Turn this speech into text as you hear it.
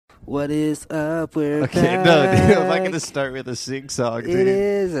What is up? We're Okay, back. no, dude, I'm not going to start with a sing song, dude. It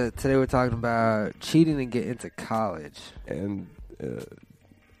is. Today we're talking about cheating and getting into college. And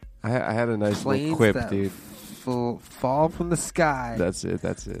I had a nice Planes little quip, that dude. fall from the sky. That's it.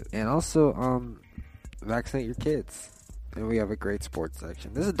 And also, vaccinate your kids. And we have a great sports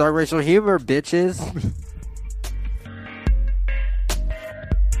section. This is Dark Racial Humor, bitches.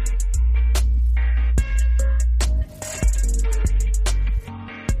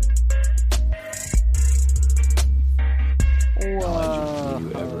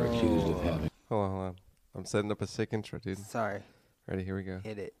 Hold on. I'm setting up a sick intro, dude. Sorry. Ready? Here we go.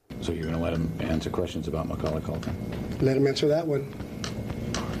 Hit it. So you're going to let him answer questions about Macaulay Culkin? Let him answer that one.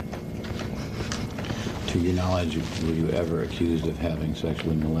 To your knowledge, were you ever accused of having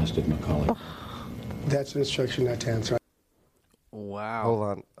sexually molested Macaulay? That's an instruction not to answer. Wow. Hold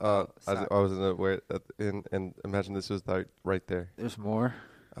on. Stop. I wasn't aware. And imagine this was right there. There's more.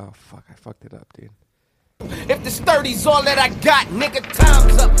 Oh, fuck. I fucked it up, dude. If this 30's all that I got, nigga,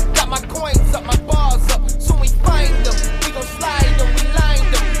 time's up. Got my coins up, my bars up. Soon we find them. We gon' slide them, we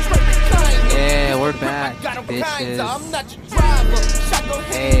line them. Straight behind them. Yeah, we're back, Got 'em bitches. kinda, I'm not your driver. Shot gon'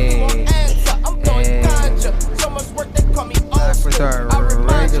 hit Hey. you, you won't answer. I'm throwing Hey. ganja. So much work they call me old Back with school. our I remind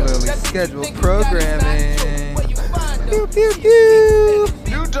ya regularly that scheduled you think you got it, it's not programming. true. Where you find 'em? Pew, pew, pew.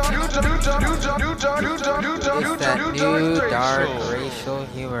 It's that new Dark Racial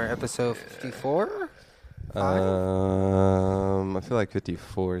Humor, episode 54? I feel like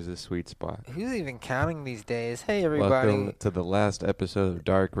 54 is a sweet spot. Who's even counting these days? Hey, everybody. Welcome to the last episode of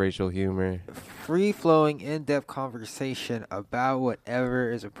Dark Racial Humor. Free-flowing, in-depth conversation about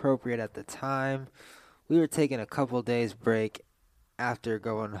whatever is appropriate at the time. We were taking a couple days break after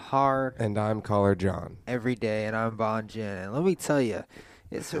going hard And I'm Caller John. every day, and I'm Bon Jen. And let me tell you,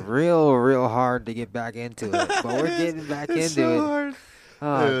 it's real hard to get back into it. But we're getting back into it. Hard.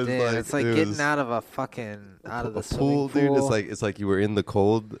 Oh, It was damn. like- It's like it getting was out of a Pool, swimming dude. pool. It's like you were in the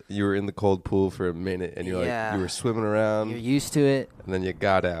cold. You were in the cold pool for a minute, and Yeah. you were swimming around, You're used to it. and then you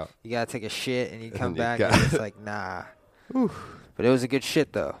got out. You got to take a shit, and you come then you back, got- and it's like, nah. But it was a good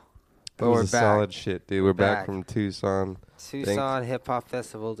shit, though. But It we're was a back. solid shit, dude. We're back back. from Tucson. Tucson Hip Hop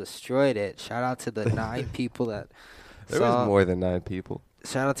Festival destroyed it. Shout out to the 9 people that There saw. was more than 9 people.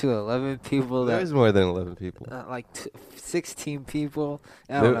 Shout out to 11 people There that. was more than 11 people. 16 people.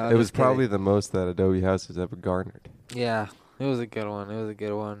 I don't know. It was just kidding. probably the most that Adobe House has ever garnered. Yeah, it was a good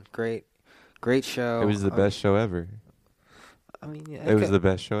one. Great show. It was the best show ever. I mean, yeah, It was the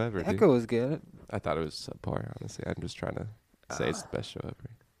best show ever, dude. Echo was good. I thought it was subpar, honestly. I'm just trying to say it's the best show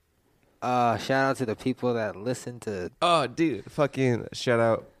ever. Shout out to the people that listened to. Oh, dude. Fucking shout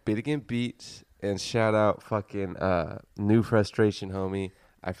out Beat Again Beats and shout out fucking New Frustration, homie.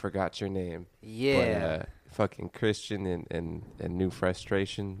 I forgot your name. Yeah. But, fucking Christian and New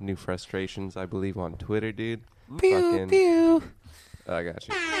Frustrations, I believe, on Twitter, dude. Pew, fucking- pew. I got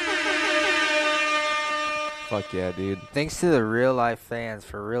you. Fuck yeah, dude. Thanks to the real life fans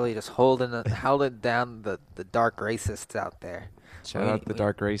for really just holding down the dark racists out there. Shout out the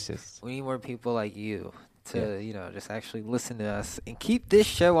dark racists. We need more people like you to, Yeah. just actually listen to us and keep this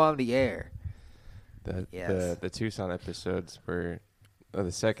show on the air. Yes. The Tucson episodes were,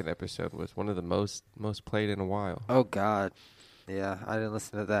 the second episode was one of the most played in a while. Oh God, yeah, I didn't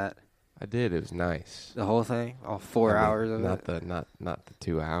listen to that. I did. It was nice. The whole thing, all 4 I mean, hours of not it. Not the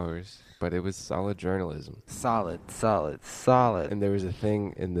 2 hours, but it was solid journalism. Solid. And there was a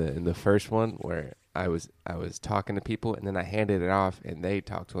thing in the first one where I was talking to people, and then I handed it off, and they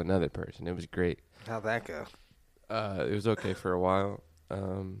talked to another person. It was great. How'd that go? It was okay for a while.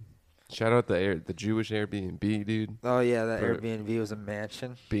 Shout out the Jewish Airbnb, dude. Oh yeah, that For- Airbnb was a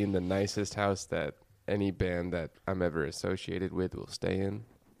mansion. Being the nicest house that any band that I'm ever associated with will stay in.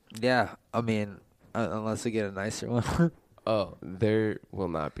 Yeah, I mean, unless we get a nicer one. Oh, there will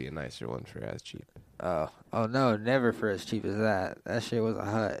not be a nicer one for As Cheap. Oh no, never for as cheap as that. That shit was a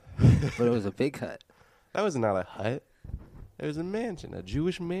hut, but it was a big hut. That was not a hut. It was a mansion, a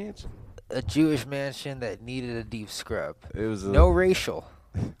Jewish mansion. A Jewish mansion that needed a deep scrub. It was No racial,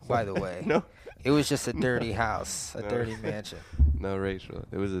 by the way. No. It was just a dirty house, a No. dirty mansion. No racial.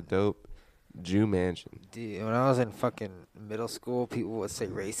 It was a dope Jew mansion. Dude, when I was in fucking middle school, people would say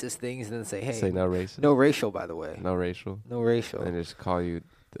racist things and then say, hey, Say no racist. no racial, by the way. No racial. No racial. And just call you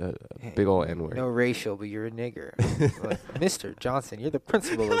a big old N-word. No racial, but you're a nigger. Like, Mr. Johnson, you're the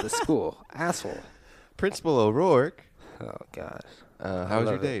principal of the school. Asshole. Principal O'Rourke. Oh, God. How was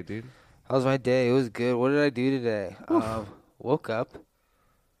your love day, it. dude? How was my day? It was good. What did I do today? Woke up,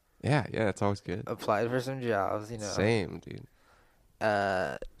 Yeah, it's always good. applied for some jobs, Same, dude.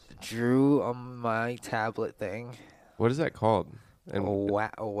 drew on my tablet thing. What is that called? And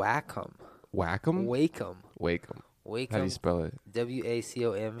Wacom. Wacom? Wacom. Wacom. Wacom. How do you spell it?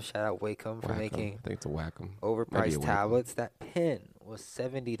 WACOM. Shout out Wacom for Wacom. making I think it's a Wacom. Might be a overpriced Wacom. tablets. That pen was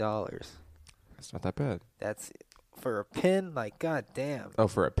 $70. That's not that bad. That's for a pen. Like, god damn. Oh,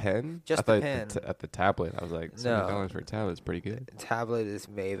 for a pen? Just I thought a pen. At the tablet, I was like, $70 for a tablet is pretty good. Tablet is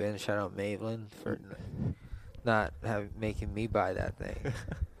Maven. Shout out Maven for not making me buy that thing.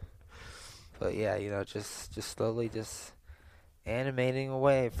 But yeah, just slowly just animating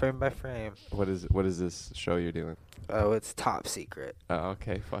away frame by frame. What is this show you're doing? Oh, it's top secret. Oh,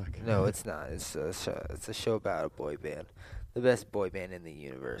 okay, fuck. No, it's not. It's a show about a boy band, the best boy band in the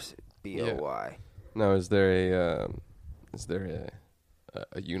universe. BOY. No, is there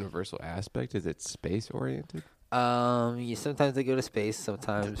a universal aspect? Is it space oriented? Sometimes they go to space.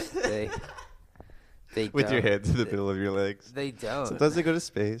 Sometimes they With your don't. hands in the middle of your legs. They don't. Sometimes they go to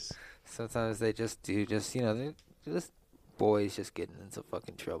space. Sometimes they just do. They're just boys just getting into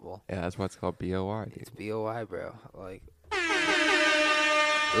fucking trouble. Yeah, that's why it's called BOY. Dude. It's BOY, bro. Like,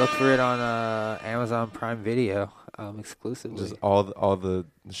 look for it on Amazon Prime Video, exclusively. Just all the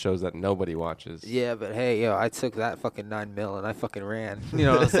shows that nobody watches. Yeah, but hey, I took that fucking $9 million and I fucking ran. You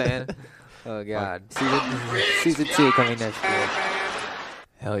know what I'm saying? Oh god, season 2 coming next year.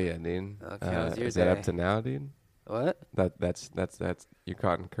 Hell yeah, dude. Okay, how was your is that up day? to now, dude? What? That's you're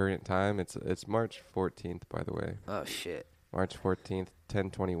caught in current time. It's March 14th, by the way. Oh shit. March 14th,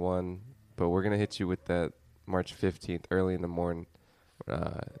 10:21. But we're gonna hit you with that March 15th, early in the morning.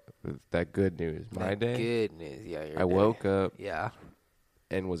 With that good news. My day. Good news. Yeah, your I day. woke up Yeah.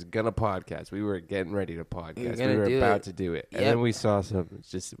 and was gonna podcast. We were getting ready to podcast. gonna We were do about it. to do it, and Yep. then we saw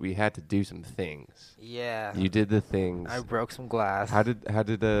we had to do some things. Yeah. You did the things. I broke some glass. How did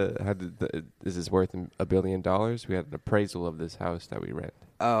is this worth $1 billion? We had an appraisal of this house that we rent.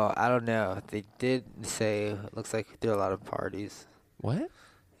 Oh, I don't know. They did say it looks like there are a lot of parties. What?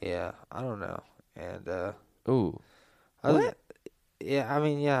 Yeah, I don't know. And Ooh. other What? than- yeah, I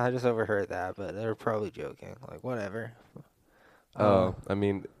mean, yeah, I just overheard that, but they were probably joking. Like, whatever. Oh, I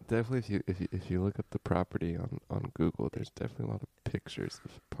mean, definitely if you look up the property on Google, there's definitely a lot of pictures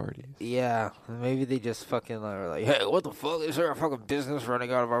of parties. Yeah, maybe they just fucking were like, hey, what the fuck? Is there a fucking business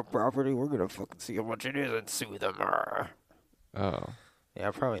running out of our property? We're gonna fucking see how much it is and sue them. Oh. Yeah,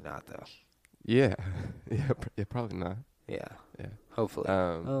 probably not though. Yeah. Yeah, probably not. Yeah, Yeah. hopefully.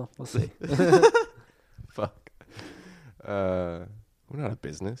 Um, We'll see. Fuck. We're not a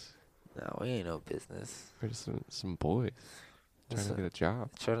business. No, we ain't no business. We're just some boys trying to Listen. get a job.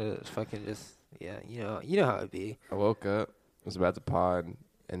 Trying to fucking just, yeah, you know how it be. I woke up, was about to pod,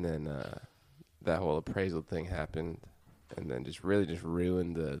 and then that whole appraisal thing happened, and then just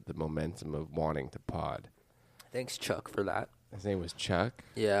ruined the momentum of wanting to pod. Thanks, Chuck, for that. His name was Chuck.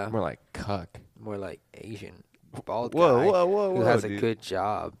 Yeah, More like Cuck. more like Asian bald Whoa, guy whoa, who has a dude. good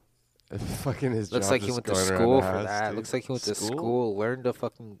job. Fucking his Looks job like he just went to going around school the for house, that. dude. Looks like he went to school, learned a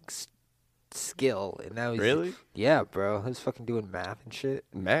fucking skill, and now he's Really? Yeah, bro. He's fucking doing math and shit.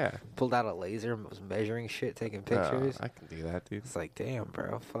 Math. Pulled out a laser and was measuring shit, taking pictures. I can do that, dude. It's like, damn,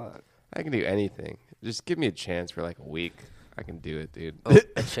 bro, fuck. I can do anything. Just give me a chance for like a week. I can do it, dude. Oh,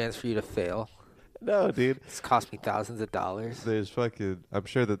 a chance for you to fail. No, dude. It's cost me thousands of dollars. I'm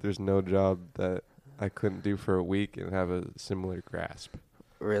sure that there's no job that I couldn't do for a week and have a similar grasp.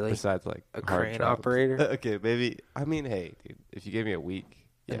 Really? Besides, like, A hard crane jobs. operator? Okay, maybe. I mean, hey, dude, if you gave me a week,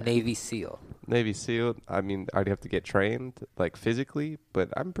 A yeah. Navy SEAL. Navy SEAL, I mean, I'd have to get trained, like, physically, but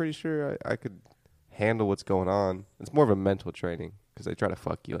I'm pretty sure I could handle what's going on. It's more of a mental training, because they try to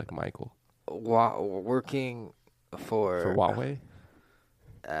fuck you like Michael. Working For Huawei?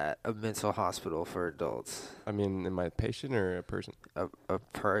 at a mental hospital for adults. I mean, am I a patient or a person? A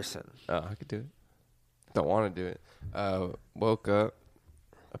person. Oh, I could do it. Don't want to do it. Woke up,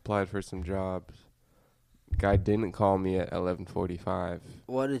 applied for some jobs. Guy didn't call me at 11:45.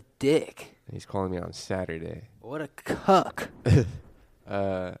 What a dick. And he's calling me on Saturday. What a cuck.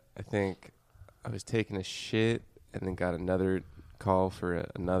 I think I was taking a shit and then got another call for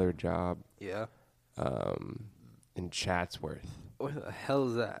another job Yeah. in Chatsworth. What the hell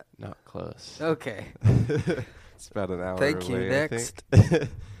is that? Not close. Okay. It's about an hour Thank you. away, Next. I think.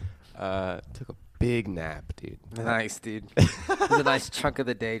 Took a big nap, dude. Nice, dude. It's a nice chunk of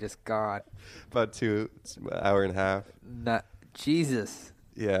the day just gone. About 2 hour and a half. Not Jesus.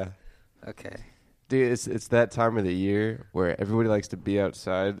 Yeah. Okay. Dude, it's that time of the year where everybody likes to be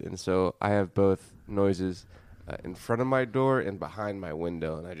outside, and so I have both noises in front of my door and behind my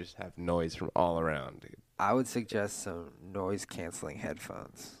window, and I just have noise from all around, dude. I would suggest some noise-canceling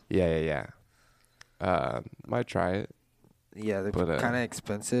headphones. Yeah. Might try it. Yeah, they're But, kind of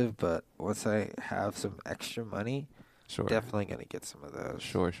expensive, but once I have some extra money, Sure. Definitely gonna get some of those.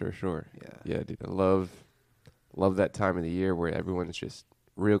 Sure. Yeah. Yeah, dude. I love that time of the year where everyone is just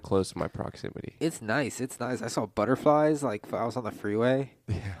real close to my proximity. It's nice. It's nice. I saw butterflies. Like I was on the freeway.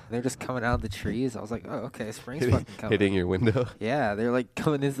 Yeah. They're just coming out of the trees. I was like, oh, okay, spring's fucking coming. Hitting your window. Yeah, they're like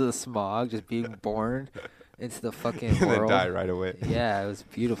coming into the smog, just being born into the fucking And then world. die right away. Yeah, it was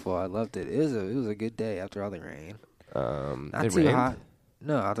beautiful. I loved it. It was a good day after all the rain. Not It too rained? hot.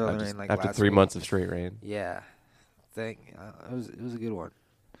 No, after all the rain, like after last 3 week. months of straight rain. Yeah, it was a good one.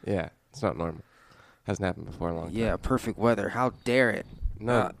 Yeah, it's not normal. Hasn't happened before in a long time. Yeah, perfect weather. How dare it?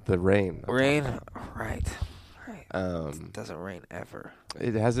 No, the rain. Rain. Right. Um, It doesn't rain ever.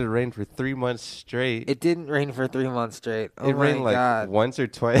 It hasn't rained for 3 months straight. It didn't rain for 3 months straight. Oh It my rained like god. once or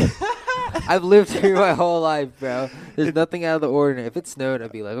twice. I've lived here my whole life, bro. There's nothing out of the ordinary. If it snowed,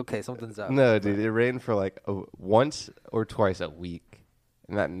 I'd be like, okay, something's up. No, dude, it rained for like once or twice a week,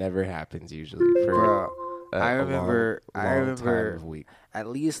 and that never happens usually for Bro, a I remember long time of week. at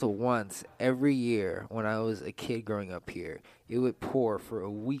least once every year when I was a kid growing up here, it would pour for a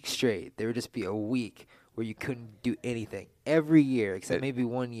week straight. There would just be a week where you couldn't do anything every year except maybe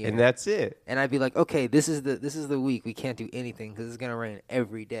 1 year. And that's it. And I'd be like, okay, this is the week we can't do anything because it's gonna rain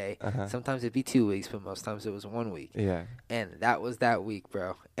every day. Sometimes it'd be 2 weeks, but most times it was 1 week. Yeah. And that was that week,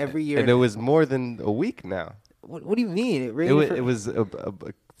 bro. Every year. And it was more than a week now. What do you mean? It rained. It was a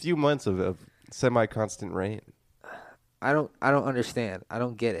few months of semi-constant rain. I don't understand. I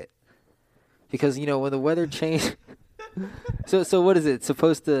don't get it. Because when the weather change So what is it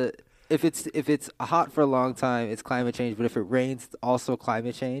supposed to if it's hot for a long time, it's climate change, but if it rains, it's also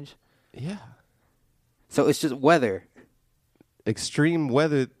climate change? Yeah. So it's just weather. Extreme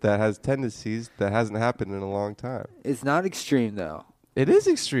weather that has tendencies that hasn't happened in a long time. It's not extreme though. It is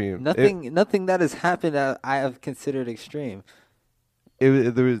extreme. Nothing that has happened I have considered extreme.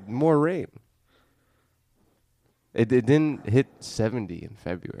 There was more rain. It didn't hit 70 in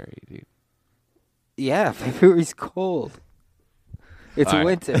February, dude. Yeah, February's cold. It's All right.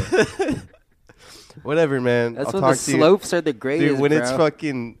 winter. Whatever, man. That's I'll when talk the to you. slopes are the greatest, Dude, when it's bro.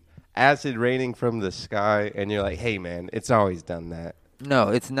 fucking acid raining from the sky and you're like, hey, man, it's always done that. No,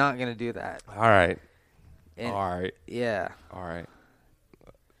 it's not gonna do that. All right. And- All right. Yeah. All right.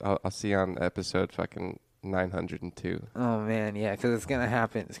 I'll see you on episode fucking 902. Oh man, yeah, because it's gonna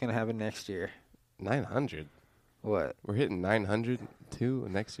happen. It's gonna happen next year. 900? What? We're hitting 902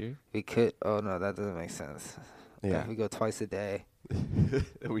 next year? We could. Oh no, that doesn't make sense. Yeah. If we go twice a day.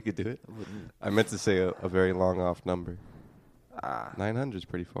 We could do it. I meant to say a very long off number. 900 is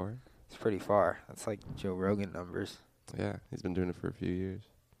pretty far. It's pretty far. That's like Joe Rogan numbers. Yeah, he's been doing it for a few years.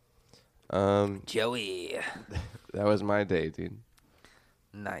 Joey. That was my day, dude.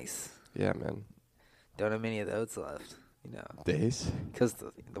 Nice. Yeah, man. Don't have many of those left. Days? Because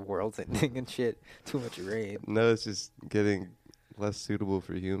the world's ending and shit. Too much rain. No, it's just getting less suitable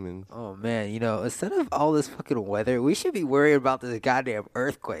for humans. Oh man, instead of all this fucking weather, we should be worried about this goddamn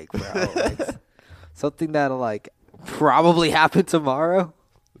earthquake, bro. Like, something that'll probably happen tomorrow.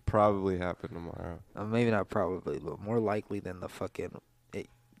 Probably happen tomorrow. Maybe not probably, but more likely than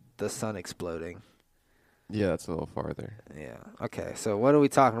the sun exploding. Yeah, that's a little farther. Yeah. Okay. So what are we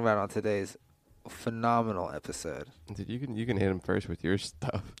talking about on today's phenomenal episode? Dude, you can hit him first with your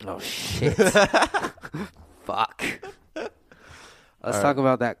stuff. Oh shit. Fuck. Let's talk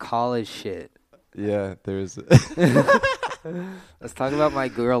about that college shit. Yeah, there's Let's talk about my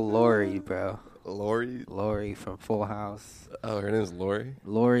girl Lori, bro. Lori. Lori from Full House. Oh, her name's Lori.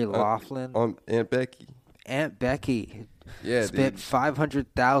 Lori Laughlin. Aunt Becky. Aunt Becky Yeah, spent dude.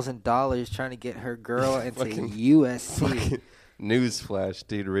 $500,000 trying to get her girl into Fucking- USC. Fucking newsflash,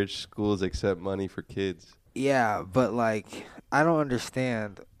 dude. Rich schools accept money for kids. Yeah, but I don't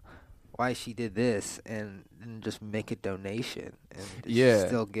understand why she did this and didn't just make a donation and Yeah,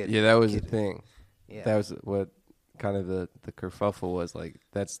 still get. yeah, that was the get- thing. Yeah, That was what kind of the kerfuffle was.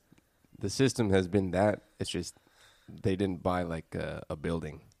 That's the system has been that. It's just they didn't buy a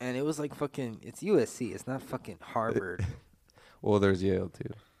building. and it was it's USC. It's not fucking Harvard. Well, there's Yale too.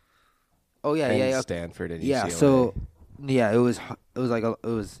 Oh yeah, and yeah, yeah. Stanford and Yeah, UCLA. so yeah, it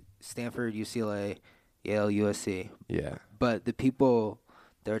was Stanford, UCLA, Yale, USC. Yeah, But the people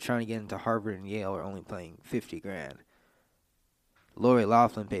that are trying to get into Harvard and Yale are only paying $50,000. Lori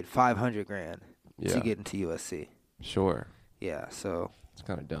Laughlin paid $500,000 Yeah. to get into USC. sure. Yeah, so It's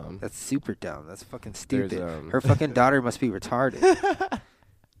kind of dumb. that's super dumb. That's fucking stupid. There's, Her fucking daughter must be retarded.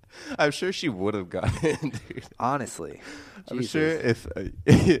 I'm sure she would have gotten, dude. Honestly. I'm Jesus. sure if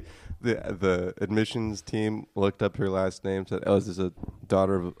the admissions team looked up her last name, said, "Oh, is this a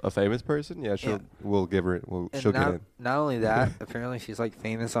daughter of a famous person?" Yeah, we'll give her. And She'll get in. not only that, apparently she's like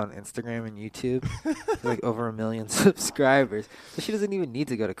famous on Instagram and YouTube. She's like over 1 million subscribers. So she doesn't even need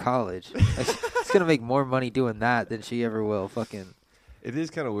to go to college. Like, she's gonna make more money doing that than she ever will fucking. It is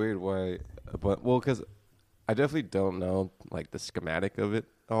kind of weird why, but because I definitely don't know like the schematic of it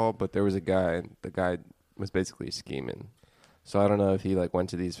all. But there was a guy, and the guy was basically scheming. So I don't know if he like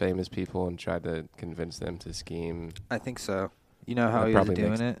went to these famous people and tried to convince them to scheme. I think so. You know how That he was probably doing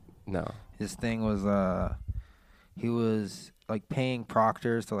makes- it? No. His thing was he was like paying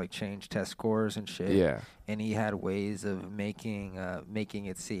proctors to like change test scores and shit. Yeah. And he had ways of making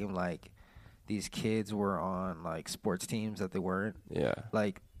it seem like these kids were on like sports teams that they weren't. Yeah.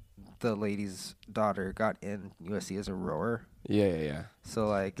 Like the lady's daughter got in USC as a rower. Yeah. So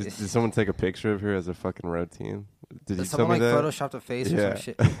like Did someone take a picture of her as a fucking row team? Did you tell someone me like that? photoshopped a face or Yeah. some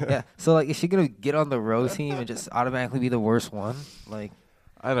shit. Yeah. So like is she gonna get on the row team and just automatically be the worst one? Like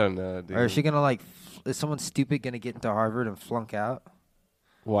I don't know, dude. or is she gonna like is someone stupid gonna get into Harvard and flunk out?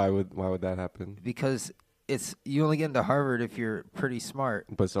 Why would that happen? Because it's you only get into Harvard if you're pretty smart.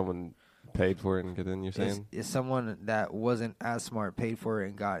 But someone paid for it and get in, you're saying? Is someone that wasn't as smart paid for it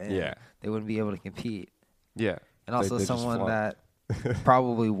and got in, Yeah. they wouldn't be able to compete. Yeah. And also They just someone flunk. that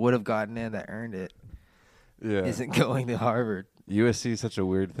probably would have gotten in that earned it Yeah. not going to Harvard. USC is such a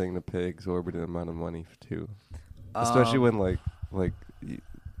weird thing to pay exorbitant amount of money for too. Especially when like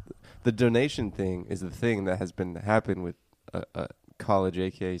the donation thing is the thing that has been happening with a college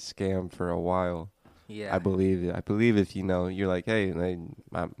aka scam for a while. Yeah. I believe if you're like, hey,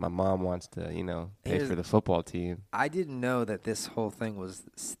 my mom wants to pay Here's- for the football team. I didn't know that this whole thing was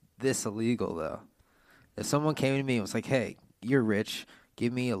this illegal though. If someone came to me and was like, "Hey, you're rich,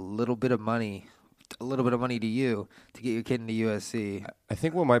 give me a little bit of money to you to get your kid into USC." I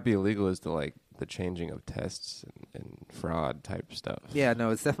think what might be illegal is the changing of tests and fraud type stuff. Yeah,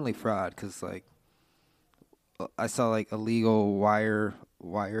 no, it's definitely fraud because like I saw like illegal wire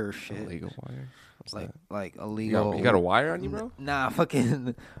shit. Illegal wire. What's like that? like illegal. You got a wire on you, bro? Nah,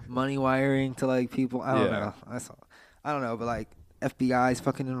 fucking money wiring to like people. I don't Yeah. know. I don't know, but like FBI's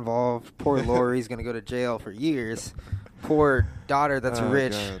fucking involved. Poor Lori's gonna go to jail for years. Poor daughter that's Oh,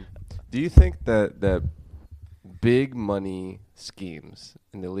 rich. God. Do you think that big money schemes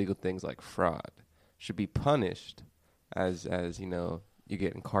and illegal things like fraud should be punished as you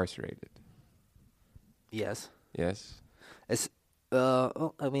get incarcerated? Yes. Yes. It's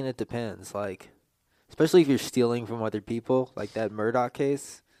well, I mean it depends. Like especially if you're stealing from other people, like that Murdoch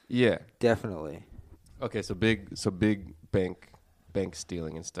case. Yeah. Definitely. Okay, so big bank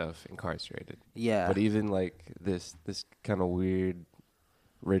stealing and stuff, incarcerated. Yeah. But even like this kind of weird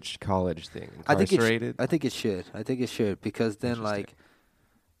rich college thing, I think incarcerated. I think it should because then Interesting. like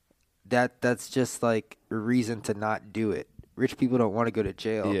that's just like a reason to not do it. Rich people don't want to go to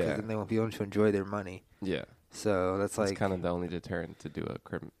jail because Yeah. then they won't be able to enjoy their money. Yeah. So that's It's like kind of the only deterrent to do a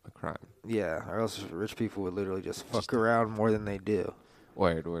crime. yeah, or else rich people would literally just fuck around more than they do.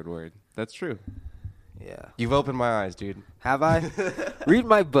 Word. That's true. Yeah. You've opened my eyes, dude. Have I? Read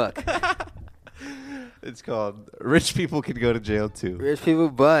my book. It's called Rich People Can Go to Jail Too. Rich people,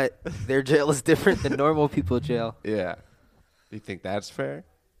 but their jail is different than normal people jail. Yeah. You think that's fair?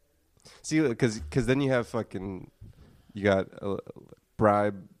 See, because then you have you got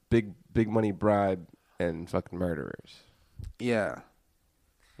bribe, big money bribe, and fucking murderers. Yeah.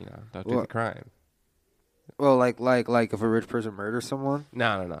 Don't do Well- the crime. Well, like if a rich person murders someone.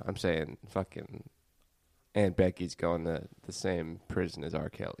 No. I'm saying fucking Aunt Becky's going to the same prison as R.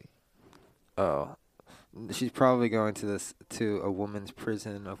 Kelly. Oh. She's probably going to a woman's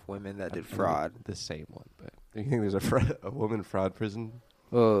prison of women that did fraud. The same one, but do you think there's a woman fraud prison?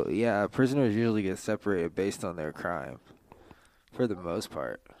 Well, yeah, prisoners usually get separated based on their crime, for the most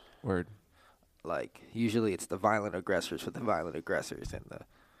part. Word. Like usually it's the violent aggressors with the violent aggressors and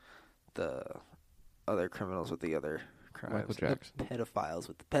the other criminals with the other crimes. Michael Jackson. The pedophiles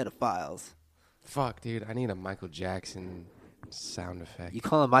with the pedophiles. Fuck, dude. I need a Michael Jackson sound effect. You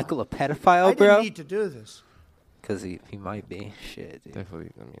call Michael a pedophile, I bro? didn't need to do this. Because he might be. Shit, dude.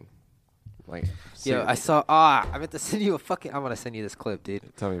 Definitely. I mean, like. Yo, I saw. I meant to send you I'm gonna send you this clip, dude.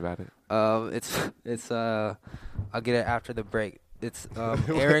 Tell me about it. It's I'll get it after the break. It's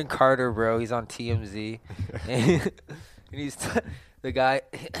Aaron Carter, bro. He's on TMZ, and he's the guy.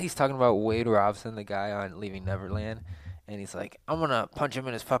 He's talking about Wade Robson, the guy on Leaving Neverland, and he's like, "I'm gonna punch him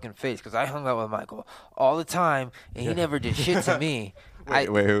in his fucking face because I hung out with Michael all the time, and he never did shit to me." Wait,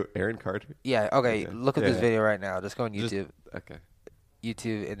 who? Aaron Carter? Yeah. Okay. Okay. Look at this Yeah. video right now. Just go on Just- YouTube. okay.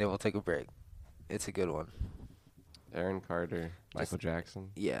 YouTube, and then we'll take a break. It's a good one. Aaron Carter, Michael Jackson,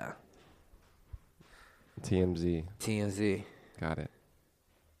 Yeah. TMZ. TMZ. Got it.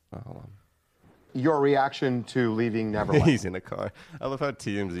 Oh, hold on. Your reaction to leaving Neverland. He's in a car. I love how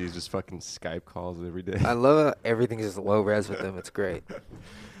TMZ is just fucking Skype calls every day. I love how everything's just low res with them. It's great.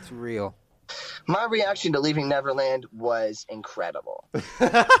 It's real. My reaction to leaving Neverland was incredible.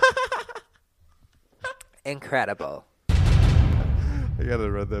 Incredible. I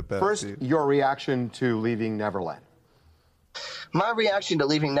gotta run that back. First, dude. your reaction to leaving Neverland. My reaction to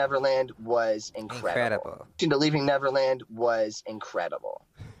leaving Neverland was incredible. To leaving Neverland was incredible.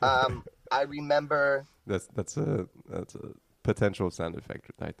 I remember That's a potential sound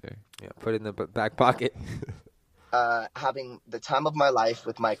effect right there. Yeah, put it in the back pocket. having the time of my life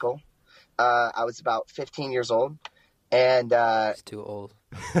with Michael. I was about 15 years old, and He's too old.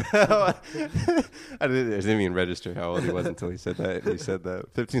 I didn't even register how old he was until he said that. He said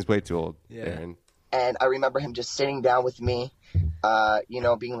that 15 is way too old, Yeah. Aaron. and I remember him just sitting down with me,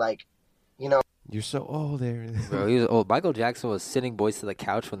 being like, You're so old, Aaron. Bro, he was old. Michael Jackson was sitting boys to the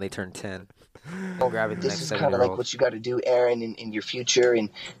couch when they turned 10. Grabbing the this next is kind of like 7-year-old. what you got to do, Aaron, in your future, and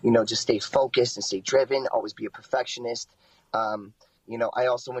just stay focused and stay driven. Always be a perfectionist. I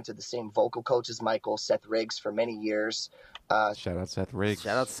also went to the same vocal coach as Michael, Seth Riggs, for many years. Shout out Seth Riggs.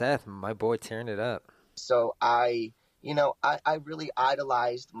 Shout out Seth, my boy, tearing it up. So I really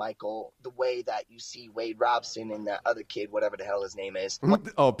idolized Michael the way that you see Wade Robson and that other kid, whatever the hell his name is.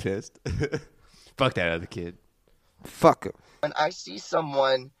 All pissed. Fuck that other kid. Fuck him. When I see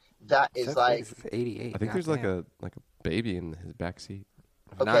someone that is Seth like, Riggs is 88. I think there's like goddamn. a baby in his backseat.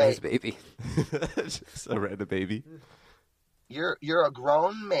 Not okay. his baby. Just a random baby. you're a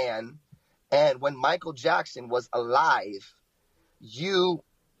grown man, and when Michael Jackson was alive, you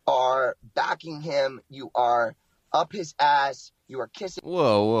are backing him, you are up his ass, you are kissing.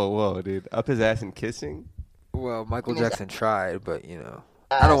 Whoa, dude. Up his ass and kissing? Well, Michael Jackson tried, but,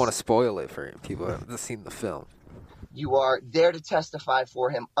 I don't want to spoil it for people who haven't seen the film. You are there to testify for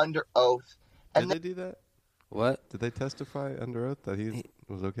him under oath. Did And they do that? What? Did they testify under oath that he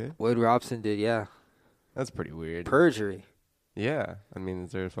was okay? Wade Robson did, yeah. That's pretty weird. Perjury. Yeah. I mean,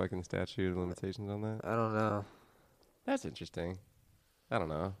 is there a fucking statute of limitations on that? I don't know. That's interesting. I don't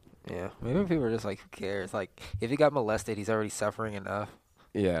know. Yeah. Maybe people are just like, who cares? Like, if he got molested, he's already suffering enough.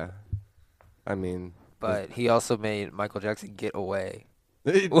 Yeah. I mean, But he also made Michael Jackson get away.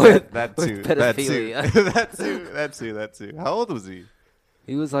 that with too. pedophilia. That too. How old was he?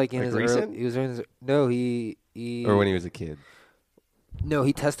 He was like in Like his recent? early. He was in his, no, he Or when he was a kid? No,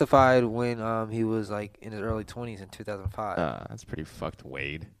 he testified when he was like in his early 20s in 2005. That's pretty fucked,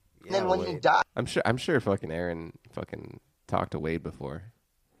 Wade. And then when he Wade. died, I'm sure fucking Aaron fucking talked to Wade before.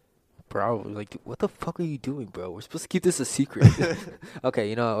 Bro, like, what the fuck are you doing, bro? We're supposed to keep this a secret. Okay,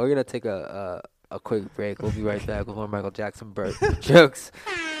 you know what? We're gonna take a quick break. We'll be right back with more Michael Jackson jokes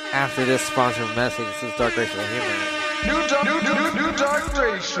after this sponsored message. This is Dark Racial Humor. New Dark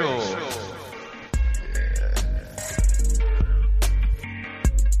Racial.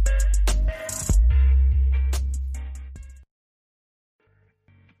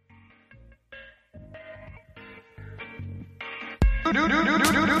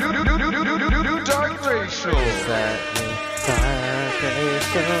 New Dark Racial.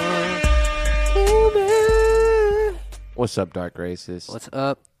 What's up, Dark Racist? What's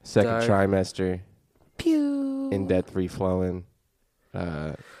up? Second Dark? trimester, Pew. in depth reflowing.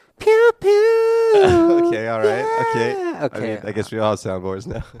 Pew pew. Okay, all right. Okay. Okay. I guess we all have soundboards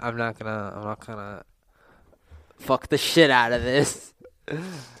now. I'm not gonna fuck the shit out of this.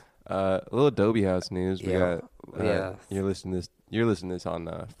 A little Adobe House news. We Yeah. got. Yeah. You're listening to this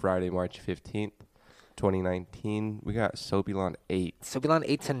on Friday, March 15th, 2019. We got Sobilon 8. Sobilon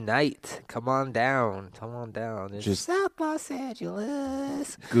 8 tonight. Come on down. It's Just- South Los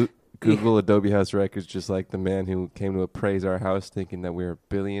Angeles. Google Adobe House Records, just like the man who came to appraise our house, thinking that we were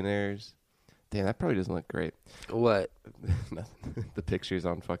billionaires. Damn, that probably doesn't look great. What? Nothing. The pictures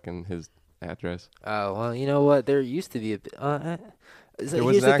on fucking his address. Oh well, you know what? There used to be a. There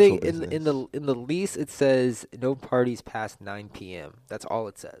was Here's an the thing. actual In the lease, it says no parties past 9 p.m. That's all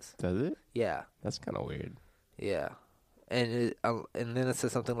it says. Does it? Yeah, That's kind of weird. yeah, and then it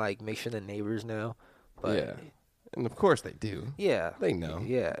says something like make sure the neighbors know. But Yeah. And of course they do. yeah, They know.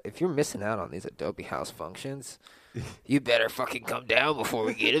 Yeah, if you're missing out on these Adobe House functions, you better fucking come down before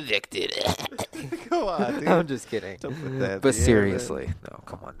we get evicted. Come on, dude. I'm just kidding. Don't put that at But the end, seriously, no,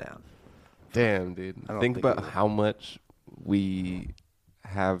 come on down. Damn, dude. I don't Think think about we- how much we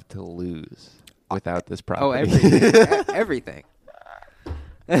have to lose without this Oh, property. everything. Everything.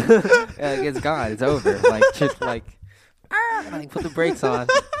 Yeah, it's gone. It's over. Like, just like, like put the brakes on.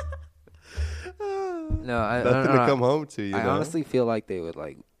 No, I don't Nothing know. to come home to, you I know? honestly feel like they would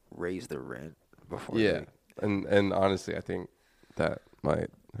like raise the rent before. Yeah. And honestly, I think that might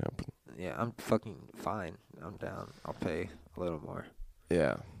happen. Yeah, I'm fucking fine. I'm down. I'll pay a little more.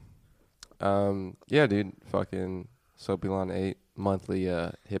 Yeah. Yeah, dude. Fucking Sopilon 8 monthly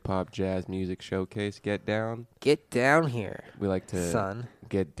hip hop jazz music showcase. Get down. Get down here, We like to son.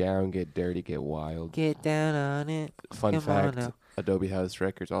 get down, get dirty, get wild. Get down on it. Fun Come on fact: now. Adobe House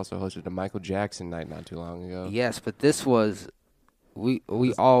Records also hosted a Michael Jackson night not too long ago. Yes, but this was we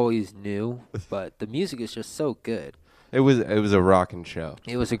always knew, but the music is just so good. It was a rocking show.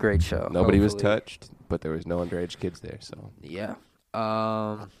 It was a great show. Nobody was Hopefully- touched, but there was no underage kids there. So Yeah.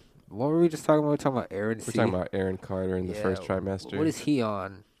 What were we just talking about? We're talking about Aaron. we're talking about Aaron Carter in the first trimester. What is he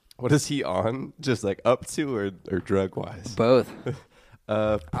on? What is he on? Just like up to or drug wise? Both.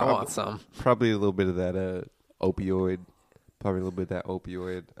 I Prob- want some. Probably a little bit of that opioid. Probably a little bit of that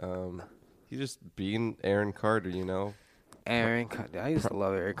opioid. He's just being Aaron Carter, you know. Aaron Carter. I used to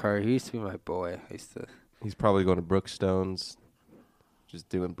love Aaron Carter. He used to be my boy. I used to. He's probably going to Brookstones, just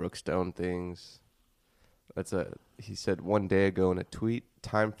doing Brookstone things. He said one day ago in a tweet,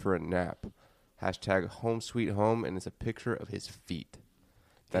 "Time for a nap." Hashtag home sweet home, and it's a picture of his feet.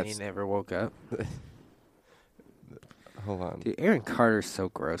 And he never woke up. Hold on. Dude, Aaron Carter's so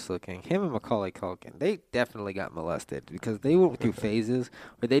gross looking. Him and Macaulay Culkin, they definitely got molested because they went through phases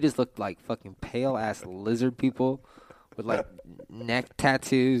where they just looked like fucking pale ass lizard people with like neck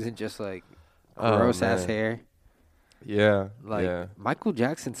tattoos and just like Oh, gross ass man. hair. Yeah, Like yeah. Michael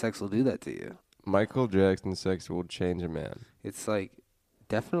Jackson sex will do that to you. Michael Jackson sex will change a man. It's like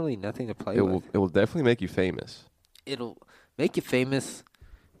definitely nothing to play It with. will definitely make you famous. It'll make you famous,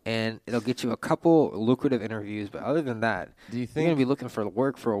 and it'll get you a couple lucrative interviews. But other than that, Do you you're think gonna be looking for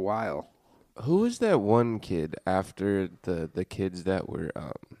work for a while. who was that one kid after the kids that were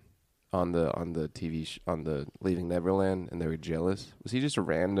on the TV on the Leaving Neverland and they were jealous? Was he just a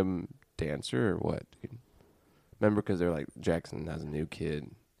random dancer or what, dude? Remember, because they're like, Jackson has a new kid.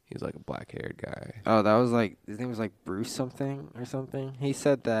 He's like a black-haired guy. Oh, that was like his name was like Bruce something or something. He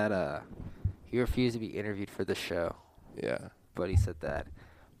said that he refused to be interviewed for the show, Yeah. but he said that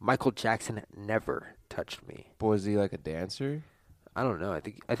Michael Jackson never touched me. But was he like a dancer? I don't know.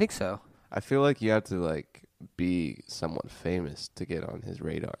 I think so. I feel like you have to like be somewhat famous to get on his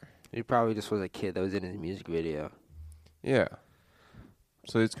radar. He probably just was a kid that was in his music video. Yeah.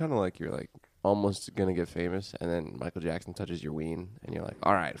 So it's kind of like you're like almost gonna get famous, and then Michael Jackson touches your ween, and you're like,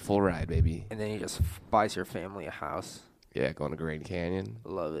 all right, full ride, baby. And then he just buys your family a house. Yeah, going to Grand Canyon.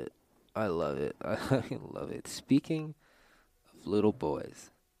 Love it. I love it. I love it. Speaking of little boys,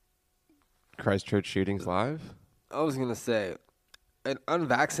 Christchurch shootings live. I was going to say, an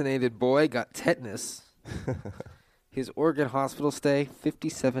unvaccinated boy got tetanus. His Oregon hospital stay,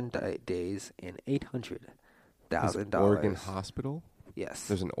 57 days and $800,000. Oregon hospital? Yes.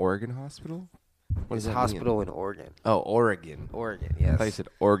 There's an Oregon hospital? What His does that hospital mean? in Oregon. Oh, Oregon. Oregon, I yes. thought you said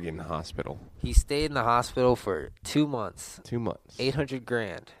Oregon hospital. He stayed in the hospital for 2 months. 2 months.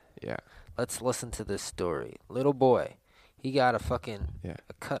 $800,000. Yeah. Let's listen to this story. Little boy, he got a Yeah.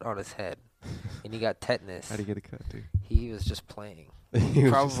 cut on his head, and he got tetanus. How'd he get a cut, dude? He was just playing. He was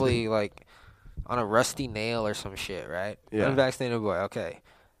just Probably like on a rusty nail or some shit, right? Yeah. Unvaccinated boy. Okay.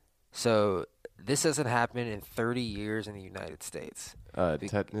 So this hasn't happened in 30 years in the United States.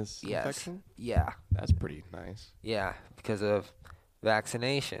 Tetanus Yes. infection? Yeah. That's pretty nice. Yeah. Because of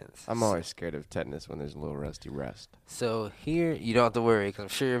vaccinations. I'm always scared of tetanus when there's a little rusty rust. So here, you don't have to worry because I'm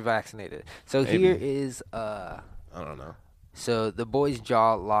sure you're vaccinated. So Maybe. here is I don't know. So the boy's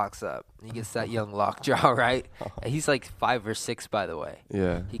jaw locks up. He gets that young lock jaw, right? He's like 5 or 6, by the way.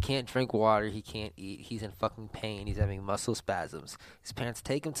 Yeah. He can't drink water. He can't eat. He's in fucking pain. He's having muscle spasms. His parents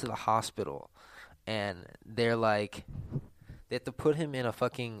take him to the hospital, and they're like, they have to put him in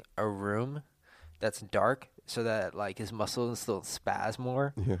a room that's dark so that like his muscles still spasm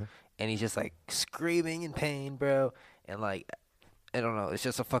more. Yeah. And he's just like screaming in pain, bro. And like, I don't know. It's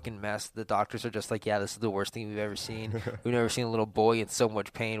just a fucking mess. The doctors are just like, yeah, this is the worst thing we've ever seen. We've never seen a little boy in so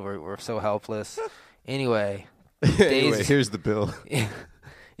much pain. We're so helpless. Anyway. Anyway, here's the bill.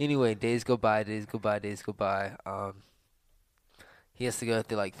 Anyway, days go by. He has to go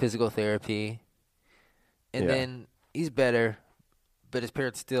through like physical therapy. And Yeah. then he's better, but his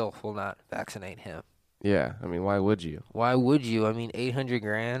parents still will not vaccinate him. Yeah, I mean, why would you? Why would you? I mean,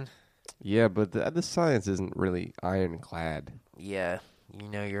 $800,000? Yeah, but the science isn't really ironclad. Yeah,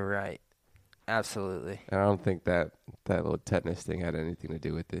 you're right. Absolutely. And I don't think that little tetanus thing had anything to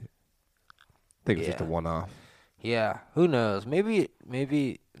do with it. I think it was just a Yeah. one-off. Yeah, who knows? Maybe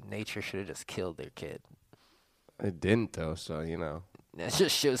nature should have just killed their kid. It didn't though, so you know. That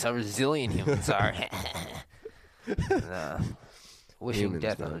just shows how resilient humans are. Nah. Wishing Humans,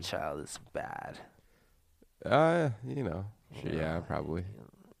 death on man. a child is bad. You know. Sure, yeah, probably.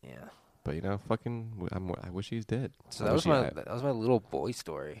 Yeah. But you know, fucking, I wish he was dead. So I that wish was my little boy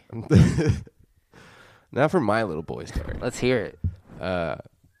story. Now for my little boy story. Let's hear it.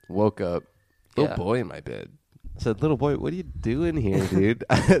 Woke up, little Yeah. boy in my bed. I said, little boy, what are you doing here, dude?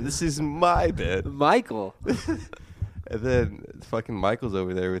 This is my bed. Michael. And then fucking Michael's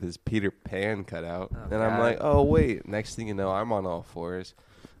over there with his Peter Pan cutout. Oh, and I'm God. like, oh, wait. Next thing you know, I'm on all fours.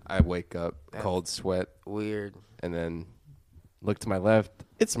 I wake up, cold sweat, Weird. and then look to my left.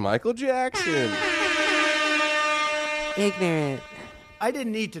 It's Michael Jackson. Ignorant. I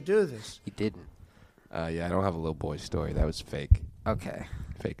didn't need to do this. You didn't. Yeah, I don't have a little boy story. That was fake. Okay.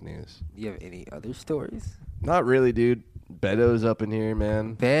 Fake news. Do you have any other stories? Not really, dude. Beto's up in here,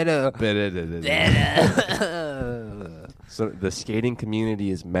 man. Beto. So the skating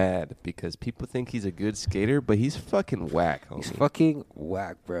community is mad because people think he's a good skater, but he's fucking whack, homie. He's fucking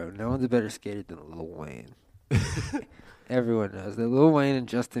whack, bro. No one's a better skater than Lil Wayne. Everyone knows that Lil Wayne and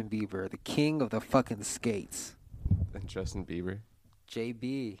Justin Bieber are the king of the fucking skates. And Justin Bieber.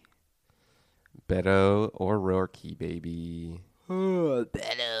 JB. Beto or Rourke, baby. Oh,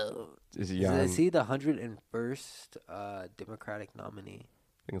 Beto. Is young. Is he the 101st Democratic nominee?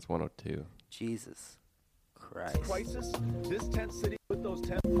 I think it's 102. Jesus Christ.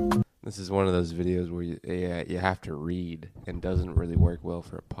 This is one of those videos where you have to read and doesn't really work well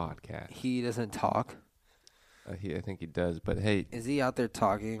for a podcast. He doesn't talk. I think he does, but hey, Is he out there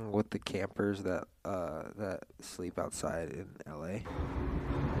talking with the campers that sleep outside in L.A.?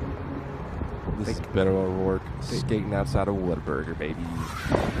 this is Beto O'Rourke skating outside of Whataburger, baby.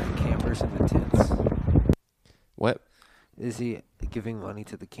 Campers in the tents. What? Is he giving money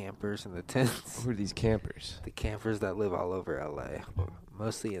to the campers in the tents? Who are these campers? The campers that live all over L.A.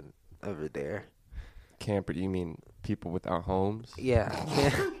 Mostly over there. Camper? You mean people without homes? Yeah.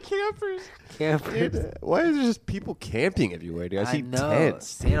 Campers. Campers. Why is there just people camping everywhere, dude? I see know. tents.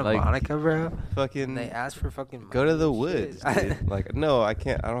 Santa like, Monica, bro. Fucking And they ask for fucking money go to the and woods. shit. Dude. Like, no, I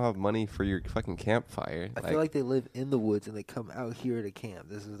can't. I don't have money for your fucking campfire. I feel like they live in the woods and they come out here to camp.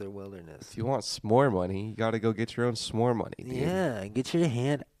 This is their wilderness. if you want s'more money, you got to go get your own s'more money, dude. Yeah, get your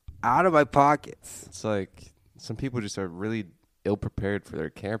hand out of my pockets. It's like some people just are really ill prepared for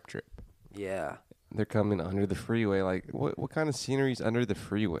their camp trip. Yeah. They're coming under the freeway. Like, what kind of scenery is under the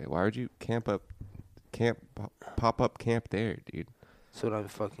freeway? Why would you pop up camp there, dude? That's what I'm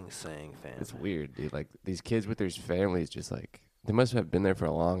fucking saying, fam. It's weird, dude. Like, these kids with their families just like, they must have been there for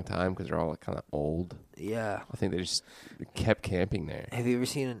a long time because they're all kind of old. Yeah. I think they just kept camping there. Have you ever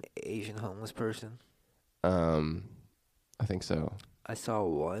seen an Asian homeless person? I think so. I saw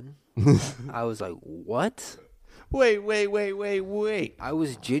one. I was like, what? Wait. I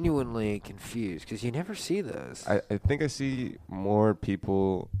was genuinely confused because you never see those. I think I see more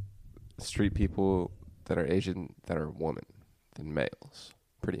people, street people that are Asian that are women than males.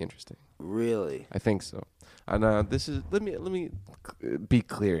 Pretty interesting. Really? I think so. And this is let me be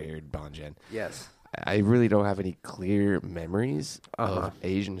clear here, Bonjen. Yes. I really don't have any clear memories Uh-huh. of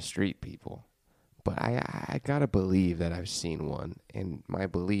Asian street people, but I gotta believe that I've seen one, and my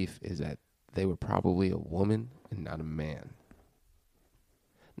belief is that they were probably a woman and not a man.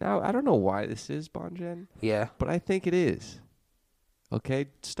 Now I don't know why this is, Bonjen. Yeah. But I think it is. Okay,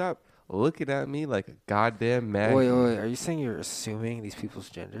 stop looking at me like a goddamn man. Wait. Are you saying you're assuming these people's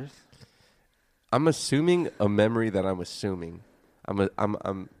genders? I'm assuming a memory that I'm assuming.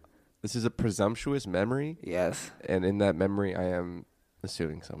 This is a presumptuous memory, Yes. and in that memory, I am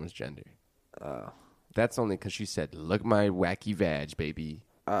assuming someone's gender. Oh. That's only because she said, "Look my wacky vag, baby,"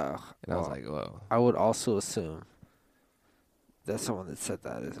 Oh. and I was like, "Whoa." I would also assume that someone that said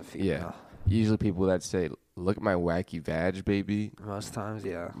that is a female. Yeah. Usually, people that say, "Look my wacky vag, baby," Most times,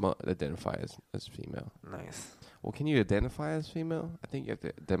 yeah. identify as female. Nice. Well, can you identify as female? I think you have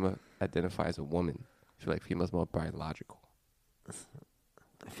to identify as a woman. I feel like female's more biological.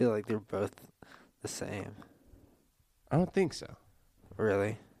 I feel like they're both the same. I don't think so.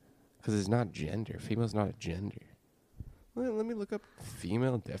 Really? Because it's not gender. Female's not a gender. Let me look up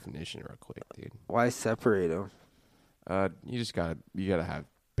female definition real quick, dude. Why separate them? You just gotta have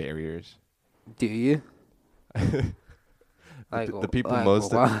barriers. Do you? The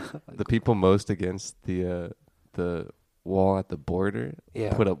people most against the wall at the border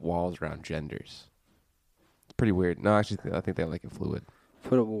Yeah. put up walls around genders. It's pretty weird. No, actually, I think they like it fluid.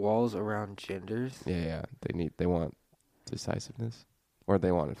 Put up walls around genders? Yeah. They want decisiveness, or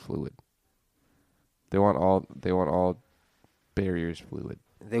they want it fluid. They want all barriers fluid.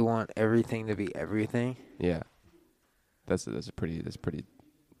 They want everything to be everything? Yeah. That's pretty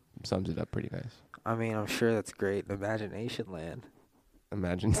sums it up pretty nice. I mean, I'm sure that's great in Imagination Land.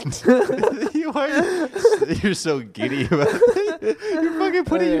 Imagine you're so giddy about it. You're fucking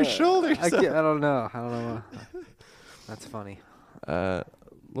putting your shoulders I up. don't know. That's funny. A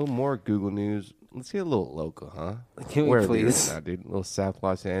little more Google news. Let's get a little local, huh? Can we Where are we please? right now, dude? A little South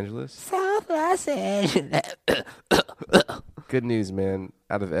Los Angeles. South Los Angeles. Good news, man.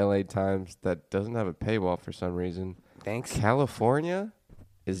 Out of LA Times that doesn't have a paywall for some reason. Thanks. California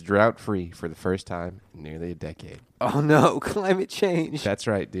is drought-free for the first time in nearly a decade. Oh no, climate change. That's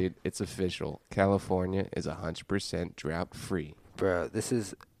right, dude. It's official. California is 100% drought-free. Bro, this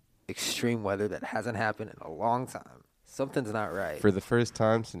is extreme weather that hasn't happened in a long time. Something's not right. For the first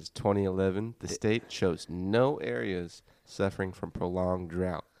time since 2011, the state shows no areas suffering from prolonged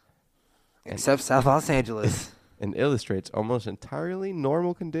drought. Except South Los Angeles. And illustrates almost entirely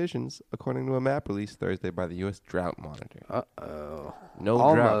normal conditions, according to a map released Thursday by the U.S. Drought Monitor. Uh-oh. No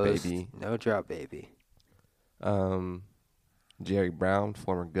drought, baby. No drought, baby. Jerry Brown,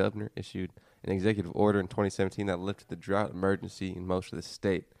 former governor, issued an executive order in 2017 that lifted the drought emergency in most of the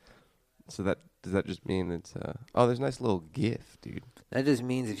state. So does that just mean it's there's a nice little gift, dude. That just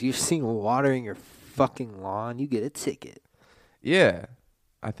means if you've seen water in your fucking lawn, you get a ticket. Yeah.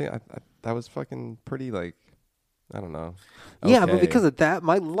 I think that was fucking pretty, like, I don't know. Yeah, but Okay. because of that,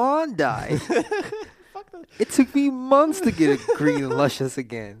 my lawn died. It took me months to get it green and luscious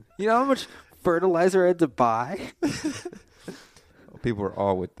again. You know how much fertilizer I had to buy? People are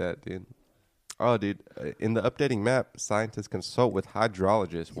all with that, dude. Oh, dude. In the updating map, scientists consult with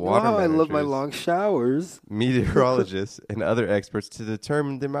hydrologists, water Wow, I managers, love my long showers. meteorologists, and other experts to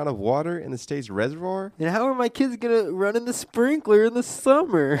determine the amount of water in the state's reservoir, And how are my kids going to run in the sprinkler in the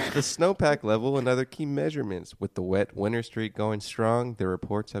summer? the snowpack level, and other key measurements. With the wet winter streak going strong, the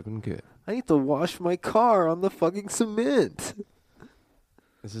reports have been good. I need to wash my car on the fucking cement.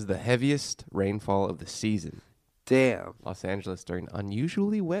 This is the heaviest rainfall of the season. Damn. Los Angeles during an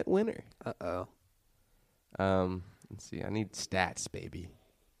unusually wet winter. Uh-oh. Let's see. I need stats, baby.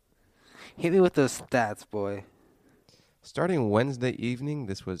 Hit me with those stats, boy. Starting Wednesday evening,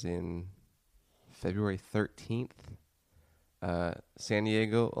 this was in February 13th, San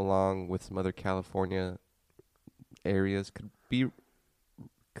Diego, along with some other California areas,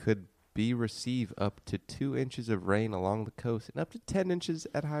 could receive up to 2 inches of rain along the coast and up to 10 inches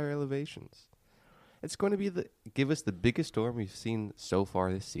at higher elevations. It's going to give us the biggest storm we've seen so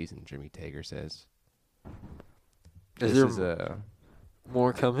far this season, Jimmy Tager says. Is there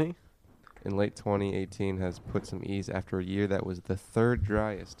more coming? In late 2018 has put some ease after a year that was the third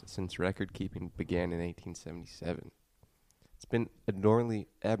driest since record keeping began in 1877. It's been abnormally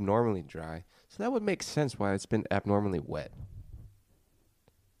dry, so that would make sense why it's been abnormally wet.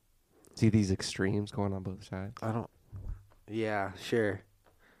 See these extremes going on both sides? Yeah, sure.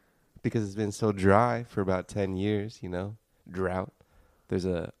 Because it's been so dry for about 10 years, drought. There's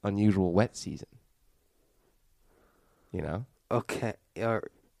a unusual wet season. Okay.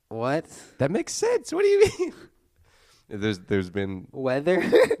 What? That makes sense. What do you mean? There's been Weather?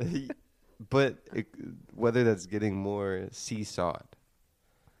 but weather that's getting more seesawed.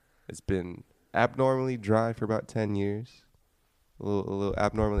 It's been abnormally dry for about 10 years. A little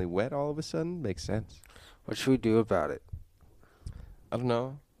abnormally wet all of a sudden. Makes sense. What should we do about it? I don't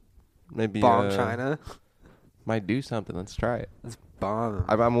know. Maybe Bomb China? Might do something. Let's try it. Let's bomb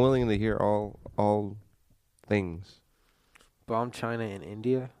them. I'm willing to hear all things. Bomb China and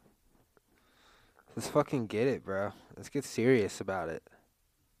India? Let's fucking get it, bro. Let's get serious about it.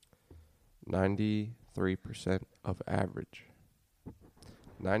 93% of average.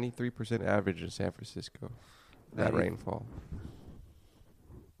 93% average in San Francisco. That rainfall.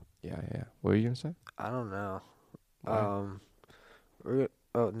 Yeah. What were you gonna say? I don't know. Why?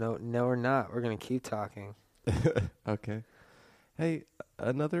 No, we're not. We're gonna keep talking. Okay. Hey,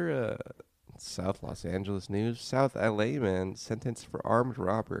 another South Los Angeles news. South LA man sentenced for armed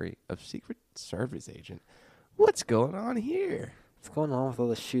robbery of Secret Service agent. What's going on here? What's going on with all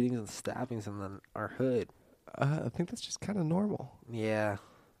the shootings and stabbings in our hood? I think that's just kind of normal. Yeah.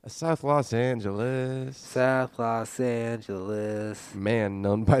 South Los Angeles. South Los Angeles. Man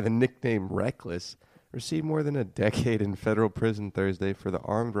known by the nickname Reckless received more than a decade in federal prison Thursday for the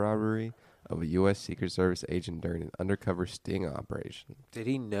armed robbery of a U.S. Secret Service agent during an undercover sting operation. Did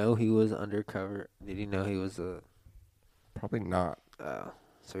he know he was undercover? Did he know he was a... Probably not.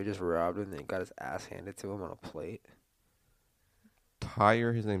 So he just robbed him and then got his ass handed to him on a plate?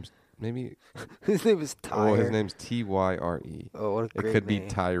 Tyre, his name's maybe... His name is Tyre. Oh, his name's Tyre. Oh, what a great It could name. be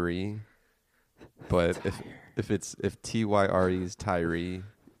Tyree. But if Tyre is Tyree,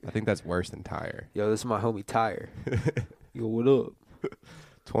 I think that's worse than Tyre. Yo, this is my homie Tyre. Yo, what up?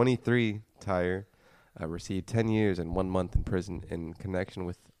 23, Tyre, received 10 years and 1 month in prison in connection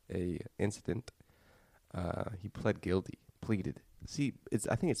with a incident. He pleaded. See,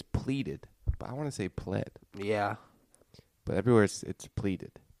 I think it's pleaded, but I want to say pled. Yeah. But everywhere it's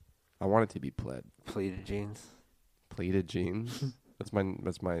pleaded. I want it to be pled. Pleated jeans. Pleated jeans. That's my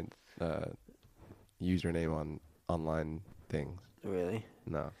username on online things. Really?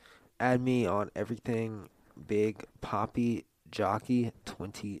 No. Add me on everything. Big Poppy Jockey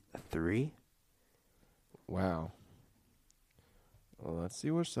 23. Wow. Well, let's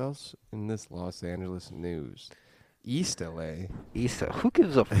see what else in this Los Angeles news. East LA. Who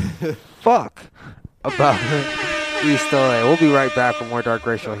gives a fuck about East LA? We'll be right back with more Dark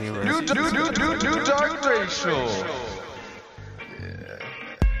Racial Humor. New Dark Racial.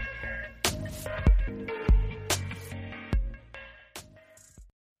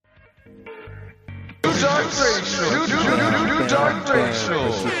 New Dark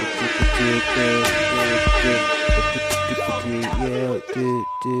Racial.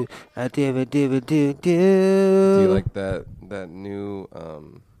 Do you like that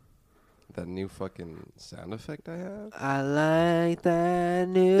new fucking sound effect I have? I like that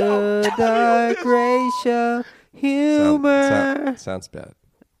new Dark Racial Humor. Sounds bad.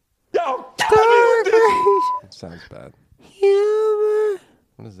 Dark Racial Sounds bad. Humor.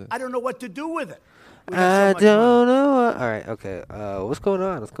 What is it? I don't know what to do with it. I don't know. All right, okay. What's going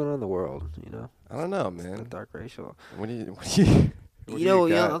on? What's going on in the world? You know, I don't know, man. Dark Racial. What do you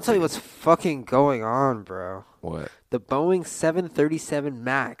I'll tell you what's fucking going on, bro. What? The Boeing 737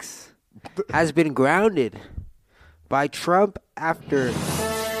 MAX has been grounded by Trump after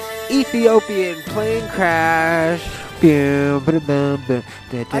Ethiopian plane crash. I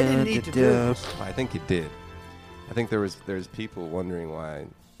didn't need to do this. I think you did. I think there's people wondering why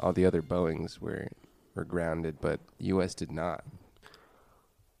all the other Boeings were grounded, but U.S. did not.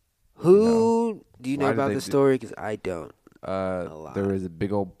 Do you know Why did about they the story? Because I don't. There was a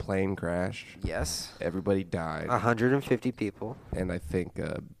big old plane crash. Yes. Everybody died. 150 people. And I think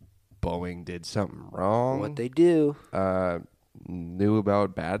Boeing did something wrong. What they do? Knew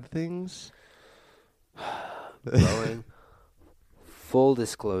about bad things. Boeing. Full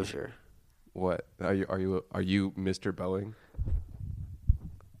disclosure. What are you Mr. Boeing?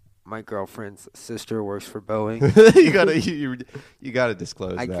 My girlfriend's sister works for Boeing. you gotta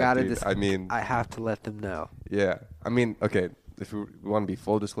disclose. I have to let them know. Yeah, I mean, okay. If we want to be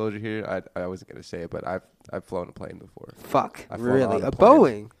full disclosure here, I wasn't gonna say it, but I've flown a plane before. Fuck, I've flown really? on A plane.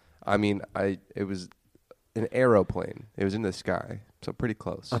 Boeing? I mean, it was an aeroplane. It was in the sky, so pretty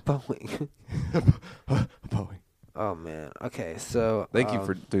close. A Boeing. A Boeing. Oh man. Okay, so thank you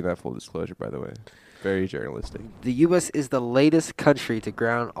for doing that full disclosure, by the way. Very journalistic. The U.S. is the latest country to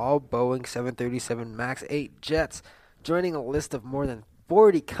ground all Boeing 737 MAX 8 jets, joining a list of more than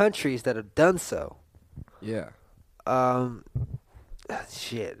 40 countries that have done so. Yeah.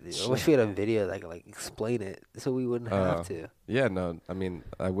 Shit. Dude. I wish we had a video that could like explain it, so we wouldn't have to. Yeah. No. I mean,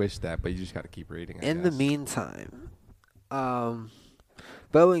 I wish that, but you just got to keep reading. In the meantime,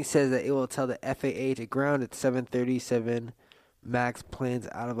 Boeing says that it will tell the FAA to ground its 737 MAX planes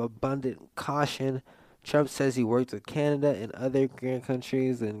out of abundant caution. Trump says he worked with Canada and other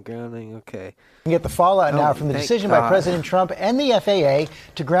countries and grounding. Okay. We get the fallout now from the decision by President Trump and the FAA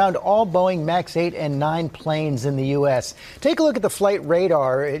to ground all Boeing MAX 8 and 9 planes in the U.S. Take a look at the flight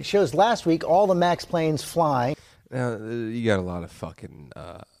radar. It shows last week all the MAX planes flying. Now, you got a lot of fucking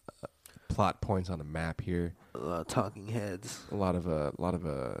plot points on the map here. Talking heads. A lot of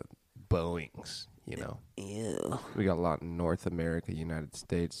Boeings. You know, yeah. We got a lot in North America, United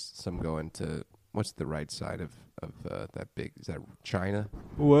States. Some going to what's the right side of that big? Is that China?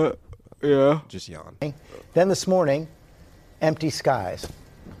 What? Yeah. Just yawn. Then this morning, empty skies.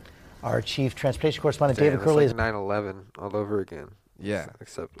 Our chief transportation correspondent David Curley is 9/11 all over again. Yeah,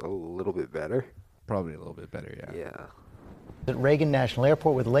 except a little bit better. Probably a little bit better. Yeah. Yeah. At Reagan National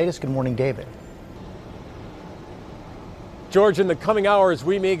Airport with the latest. Good morning, David. George, in the coming hours,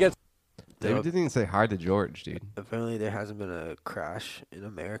 we may get. David didn't even say hi to George, dude. Apparently, there hasn't been a crash in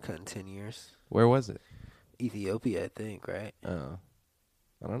America in 10 years. Where was it? Ethiopia, I think, right? Oh.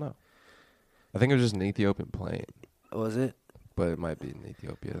 I don't know. I think it was just an Ethiopian plane. Was it? But it might be in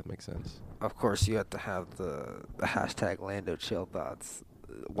Ethiopia. That makes sense. Of course, you have to have the hashtag Lando Chill Thoughts.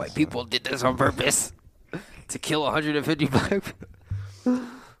 White people did this on purpose to kill 150 black people.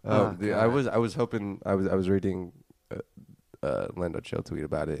 Dude, I was hoping I was reading Lando Chill tweet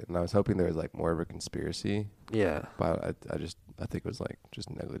about it, and I was hoping there was like more of a conspiracy. Yeah, but I think it was like just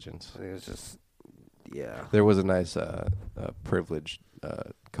negligence. I think it was just Yeah. There was a nice privileged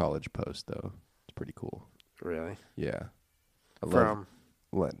college post though. It's pretty cool. Really? Yeah. From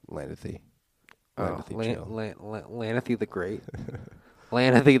Lanathy. Lanathy the Great.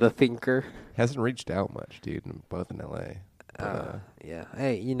 Lanathy the Thinker. Hasn't reached out much, dude. Both in LA. Yeah.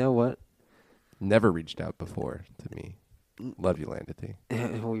 Hey, you know what? Never reached out before to me. Love you, Lanathy.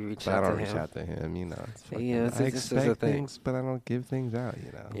 We reached But out I don't to reach him. out to him. You know, it's fucking, Yeah, it's I just a expect thing. things, but I don't give things out.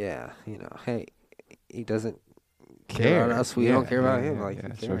 You know. Yeah, you know. Hey, he doesn't Care care about us. We Yeah, don't care about yeah, him. yeah, Like,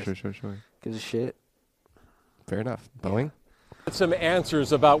 yeah. who cares? Sure. Gives a shit. Fair enough. Boeing. Some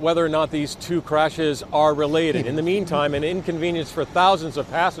answers about whether or not these two crashes are related. In the meantime, an inconvenience for thousands of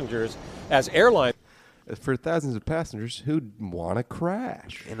passengers as airlines For thousands of passengers who want to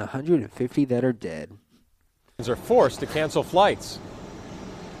crash. And 150 that are dead. are forced to cancel flights.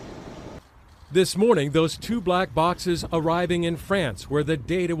 This morning, those two black boxes arriving in France, where the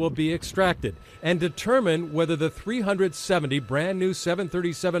data will be extracted and determine whether the 370 brand new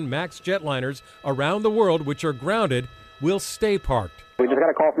 737 MAX jetliners around the world, which are grounded, will stay parked. We just got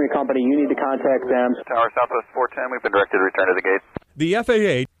a call from your company. You need to contact them. Tower Southwest 410. We've been directed to return to the gate. The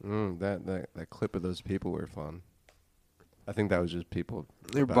FAA. That clip of those people were fun. I think that was just people.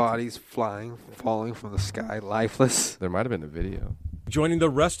 Their bodies falling from the sky, lifeless. There might have been a video. Joining the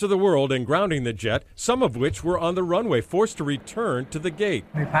rest of the world in grounding the jet, some of which were on the runway, forced to return to the gate.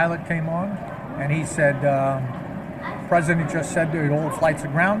 The pilot came on, and he said, President just said that all flights are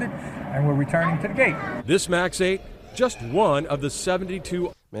grounded, and we're returning to the gate. This MAX 8, just one of the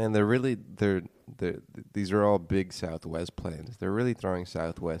 72. Man, these are all big Southwest planes. They're really throwing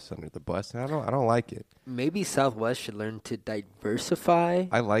Southwest under the bus. And I don't like it. Maybe Southwest should learn to diversify.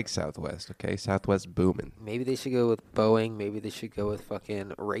 I like Southwest, okay? Southwest booming. Maybe they should go with Boeing. Maybe they should go with fucking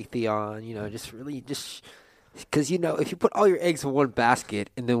Raytheon. You know, just because, you know, if you put all your eggs in one basket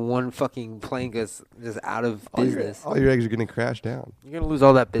and then one fucking plane goes just out of business. All your eggs are going to crash down. You're going to lose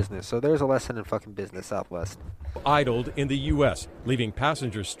all that business. So there's a lesson in fucking business, Southwest. Idled in the U.S., leaving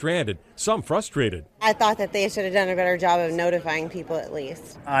passengers stranded, some frustrated. I thought that they should have done a better job of notifying people at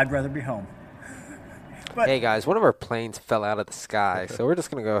least. I'd rather be home. But hey, guys, one of our planes fell out of the sky, so we're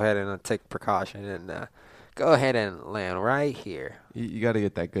just going to go ahead and take precaution and go ahead and land right here. You got to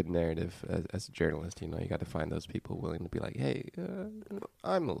get that good narrative as a journalist. You know, you got to find those people willing to be like, hey,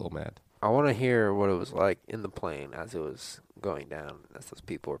 I'm a little mad. I want to hear what it was like in the plane as it was going down, as those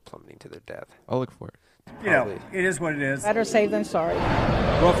people were plummeting to their death. I'll look for it. You know, it is what it is. Better safe than sorry.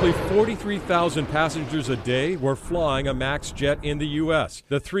 Roughly 43,000 passengers a day were flying a MAX jet in the U.S.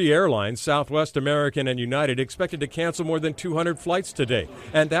 The three airlines, Southwest, American, and United, expected to cancel more than 200 flights today,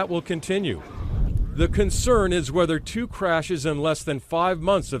 and that will continue. The concern is whether two crashes in less than 5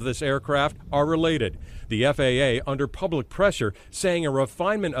 months of this aircraft are related. The FAA, under public pressure, saying a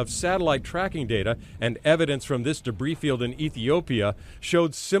refinement of satellite tracking data and evidence from this debris field in Ethiopia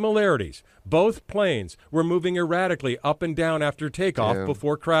showed similarities. Both planes were moving erratically up and down after takeoff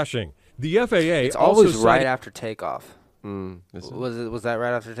before crashing. The FAA it's also always right after takeoff. Was that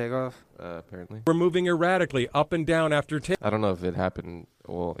right after takeoff? Apparently. We're moving erratically up and down after takeoff. I don't know if it happened,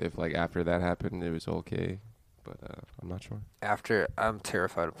 well, if like after that happened, it was okay, but I'm not sure. I'm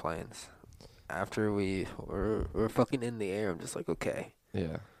terrified of planes. After we're fucking in the air, I'm just like, okay.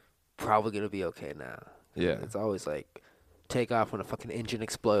 Yeah. Probably going to be okay now. Yeah. It's always like take off when a fucking engine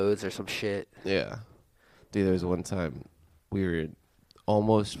explodes or some shit. Yeah. Dude, there was one time we were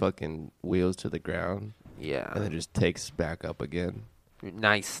almost fucking wheels to the ground. Yeah. And then just takes back up again.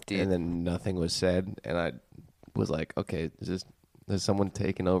 Nice, dude. And then nothing was said, and I was like, okay, is someone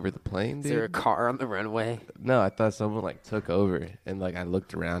taking over the plane, dude? Is there a car on the runway? No, I thought someone like took over, and like I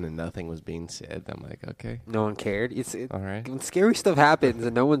looked around and nothing was being said. I'm like, okay. No one cared? All right. When scary stuff happens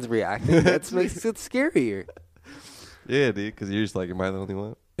and no one's reacting, that makes it scarier. Yeah, dude, because you're just like, am I the only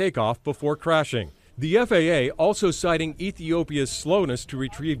one? Takeoff before crashing. The FAA also citing Ethiopia's slowness to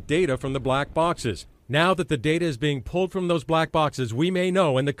retrieve data from the black boxes. Now that the data is being pulled from those black boxes, we may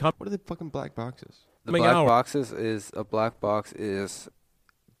know in the What are the fucking black boxes? The black box is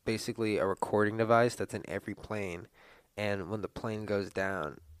basically a recording device that's in every plane, and when the plane goes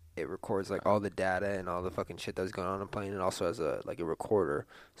down, it records like all the data and all the fucking shit that's going on in the plane, and also has a recorder,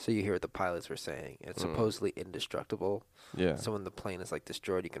 so you hear what the pilots were saying. It's supposedly indestructible. Yeah. So when the plane is like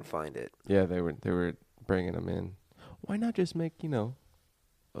destroyed, you can find it. Yeah, they were bringing them in. Why not just make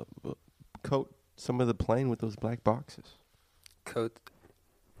coat some of the plane with those black boxes? Coat.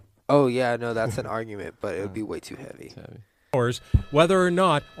 Oh yeah, no, that's an argument, but it would be way too heavy. Whether or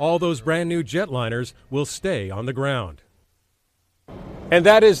not all those brand new jetliners will stay on the ground. And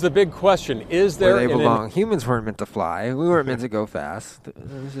that is the big question. Is there Where they belong. Humans weren't meant to fly. We weren't meant to go fast. It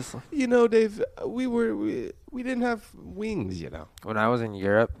was just You know, Dave, we didn't have wings, you know. when I was in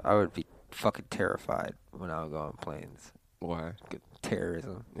Europe, I would be fucking terrified when I would go on planes. Why?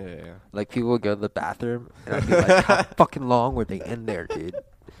 Terrorism. Yeah. Like people would go to the bathroom, and I'd be like, "How fucking long were they in there, dude?"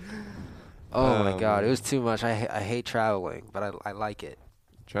 Oh my god, it was too much. I hate traveling, but I like it.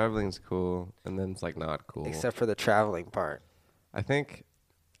 Traveling's cool, and then it's like not cool. Except for the traveling part. I think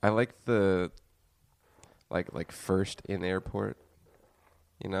I like the like first in airport,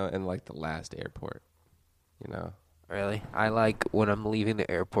 you know, and like the last airport, you know. Really? I like when I'm leaving the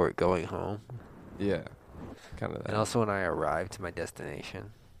airport going home. Yeah. Kind of that. And also when I arrive to my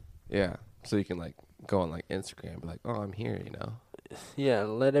destination. Yeah. So you can like go on like Instagram and be like, "Oh, I'm here," you know. Yeah,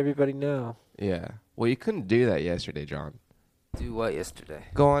 let everybody know. Yeah. Well, you couldn't do that yesterday, John. Do what yesterday?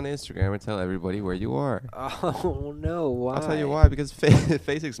 Go on Instagram and tell everybody where you are. Oh, no, why? I'll tell you why. Because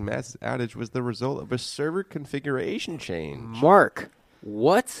Facebook's massive outage was the result of a server configuration change. Mark,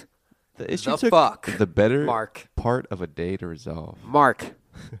 what? The issue The took fuck? the better Mark. part of a day to resolve. Mark,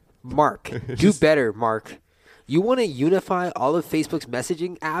 do better, Mark. You want to unify all of Facebook's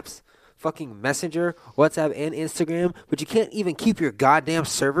messaging apps, fucking Messenger, WhatsApp, and Instagram, but you can't even keep your goddamn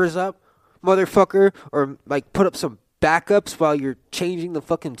servers up, motherfucker, or like put up some backups while you're changing the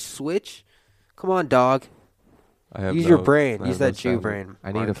fucking switch? Come on, dog. Use your brain. Use that Jew brain.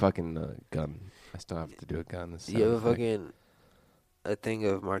 I need a fucking gun. I still have to do a gun. You have a thing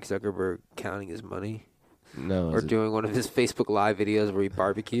of Mark Zuckerberg counting his money? No. Or doing one of his Facebook Live videos where he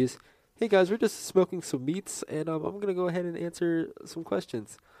barbecues? Hey guys, we're just smoking some meats, and I'm gonna go ahead and answer some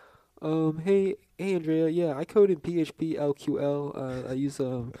questions. Hey Andrea, yeah, I code in PHP LQL. I use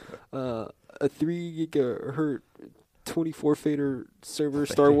a 3 gigahertz 24 fader server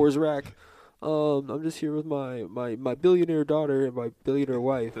Star Wars rack. I'm just here with my billionaire daughter and my billionaire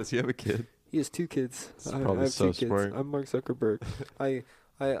wife. Does he have a kid? He has 2 kids. It's I probably have so 2 kids. smart. I'm Mark Zuckerberg. I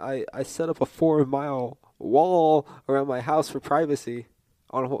set up a 4-mile wall around my house for privacy,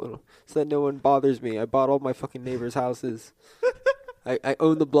 so that no one bothers me. I bought all my fucking neighbors' houses. I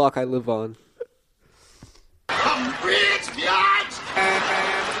own the block I live on. I'm rich, bitch!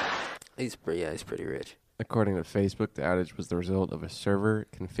 He's pretty rich. According to Facebook, the outage was the result of a server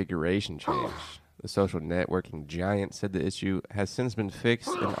configuration change. The social networking giant said the issue has since been fixed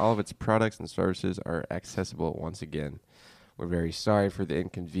and all of its products and services are accessible once again. We're very sorry for the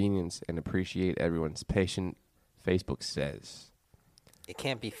inconvenience and appreciate everyone's patience, Facebook says. It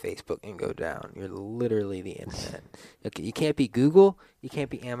can't be Facebook and go down. You're literally the internet. Okay, you can't be Google, you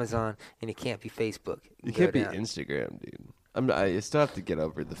can't be Amazon, and you can't be Facebook. You can't be Instagram, dude. I still have to get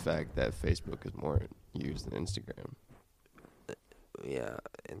over the fact that Facebook is more used than Instagram. Yeah,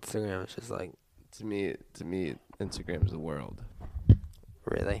 Instagram is just like... To me, Instagram is the world.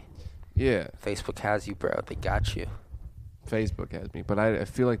 Really? Yeah. Facebook has you, bro. They got you. Facebook has me, but I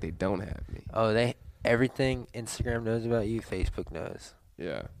feel like they don't have me. Oh, everything Instagram knows about you, Facebook knows.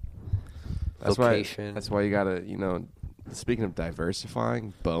 Yeah. Location. That's why you gotta, speaking of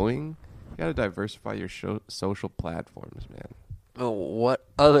diversifying, Boeing, you gotta diversify your social platforms, man. Well, what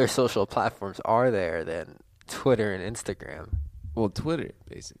other social platforms are there than Twitter and Instagram? Well, Twitter,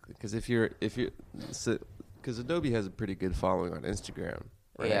 basically, because because Adobe has a pretty good following on Instagram,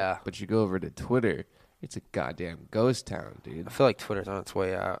 right? Yeah. But you go over to Twitter, it's a goddamn ghost town, dude. I feel like Twitter's on its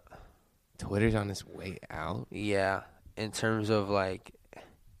way out. Twitter's on its way out? Yeah, in terms of like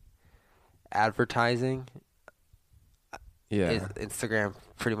advertising. Yeah. Instagram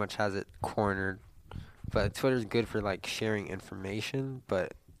pretty much has it cornered, but Twitter's good for like sharing information,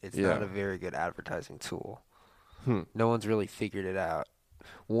 but it's not a very good advertising tool. No one's really figured it out.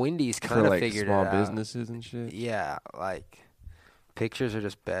 Wendy's kind of figured it out. For like small businesses and shit? Yeah, like pictures are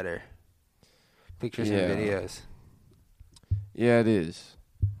just better. Pictures and videos. Yeah, it is.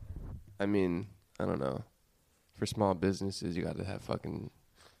 I mean, I don't know. For small businesses, you got to have fucking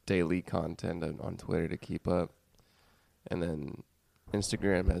daily content on Twitter to keep up. And then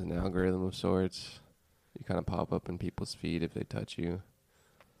Instagram has an algorithm of sorts. You kind of pop up in people's feed if they touch you.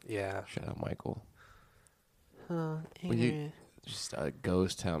 Yeah. Shout out Michael. Well, just a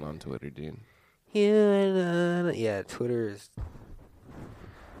ghost town on Twitter, dude. Yeah, Twitter is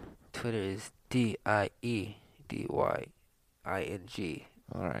DIEDYING.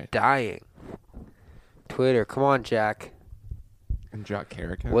 All right. Dying. Twitter, come on, Jack. And Jack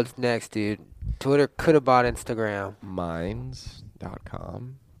Carrick. What's next, dude? Twitter could have bought Instagram.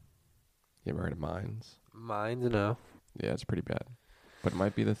 Minds.com. You ever heard of Minds? Minds, no. Yeah, it's pretty bad. But it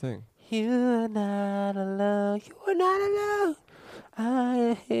might be the thing. You're not alone. You are not alone. I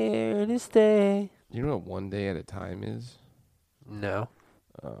am here to stay. You know what one day at a time is? No.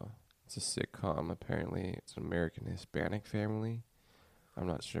 It's a sitcom. Apparently, it's an American Hispanic family. I'm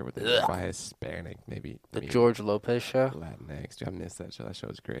not sure what they mean by Hispanic. Maybe The George Lopez show. Latinx. Dude, I missed that show. That show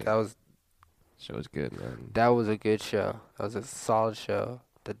was great. That show was good, man. That was a good show. That was a solid show.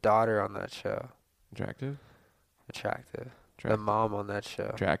 The daughter on that show. Attractive. The mom on that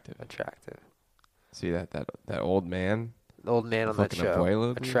show. Attractive. See that old man. The old man on that show.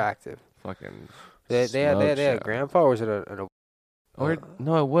 Abuelo, attractive. Fucking. They had a grandpa, or was it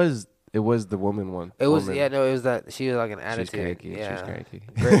no, it was the woman one. It was it was that she was like an attitude. She's cranky. Yeah. She's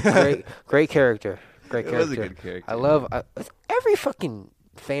cranky. Great character. Great character. It was a good character. I love every fucking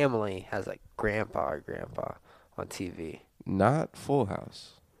family has like grandpa or grandpa on TV. Not Full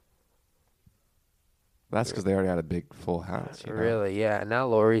House. That's because they already had a big Full House. You know? Really? Yeah. And now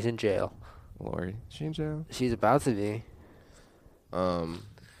Lori's in jail. Lori, she in jail? She's about to be.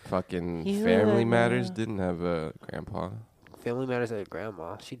 Fucking Family Matters didn't have a grandpa. Family Matters had a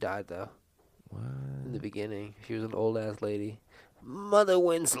grandma. She died though. What? In the beginning, she was an old ass lady. Mother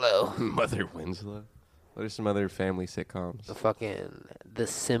Winslow. Mother Winslow. What are some other family sitcoms? The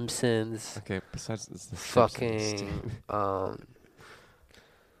Simpsons. Okay, besides the fucking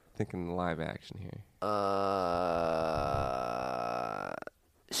thinking live action here.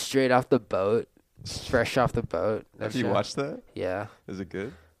 Straight Off the Boat. Fresh Off the Boat. Have you watched that? Yeah. Is it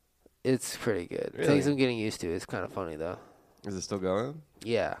good? It's pretty good. Really? Things I'm getting used to. It's kind of funny though. Is it still going?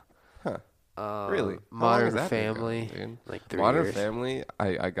 Yeah. Huh. Really? Modern Family. Like 3 Modern years. Family,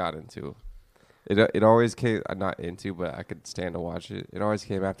 I got into. It always came, not into, but I could stand to watch it. It always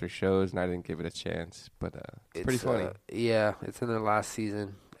came after shows, and I didn't give it a chance. But it's pretty funny. Yeah, it's in their last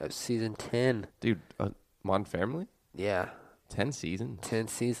season. Season 10. Dude, Modern Family? Yeah. 10 seasons? 10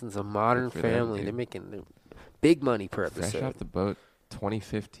 seasons of Modern Good for them, Family. dude. They're making big money per episode. Fresh Off the Boat,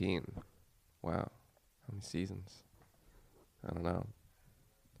 2015. Wow. How many seasons? I don't know.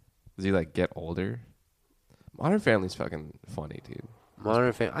 Does he, like, get older? Modern Family's fucking funny, dude.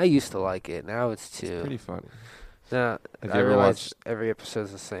 Modern Family. I used to like it. Now it's too. It's pretty funny. Now, Have I you ever realize watched? every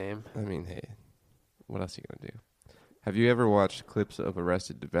episode's the same. I mean, hey, what else are you gonna do? Have you ever watched clips of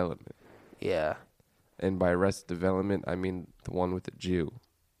Arrested Development? Yeah. And by Arrested Development, I mean the one with the Jew.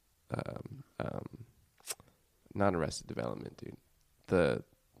 Not Arrested Development, dude. The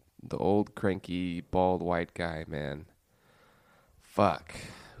old cranky bald white guy, man. Fuck.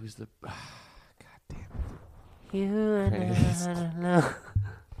 Who's the? God damn it. You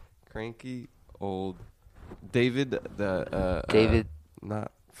Cranky old David. David.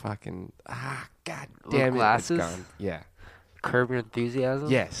 Not fucking. God With damn it. glasses? It's gone. Yeah. Curb Your Enthusiasm?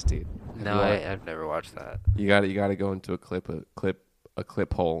 Yes, dude. No, I've never watched that. You gotta go into a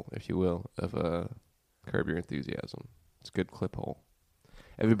clip hole, if you will, of Curb Your Enthusiasm. It's a good clip hole.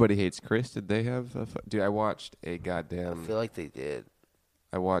 Everybody Hates Chris. Did they have? Dude, I watched a goddamn. I feel like they did.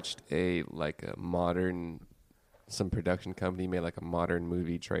 I watched a modern. Some production company made like a modern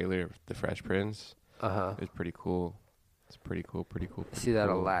movie trailer of The Fresh Prince. It was pretty cool. It's pretty cool. See that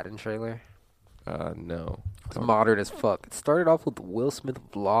Aladdin trailer? No. It's modern as fuck. It started off with Will Smith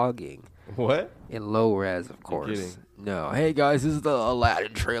vlogging. What? In low res, of course. kidding. No. Hey guys, this is the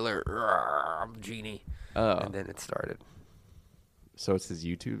Aladdin trailer. I'm Genie. Oh. And then it started. So it's his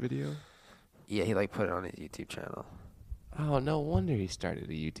YouTube video? Yeah, he put it on his YouTube channel. Oh, no wonder he started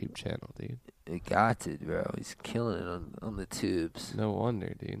a YouTube channel, dude. It got to, bro. He's killing it on the tubes. No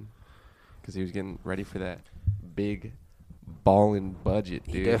wonder, dude. Because he was getting ready for that big ballin' budget,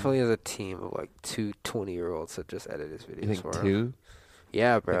 dude. He definitely has a team of 2 20-year-olds that just edit his videos You think for him. 2?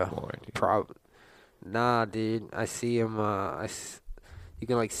 Yeah, I bro. think more, dude. Nah, dude. I see him. You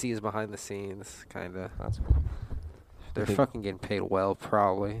can see his behind the scenes, kind of. That's cool. They're fucking getting paid well,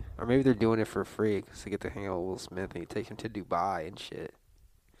 probably. Or maybe they're doing it for free because they get to hang out with Will Smith and he takes him to Dubai and shit.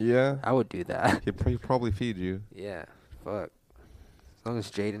 Yeah. I would do that. He'll probably feed you. Yeah, fuck. As long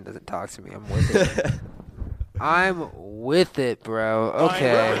as Jaden doesn't talk to me, I'm with it. I'm with it, bro.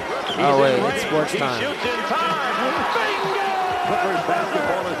 Okay. Oh, wait, it's sports time. Clippers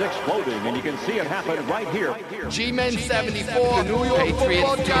basketball is exploding, and you can see it happen right here. G-Men 74, New York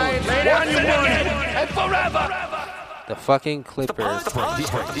Football Giants, and forever. The fucking Clippers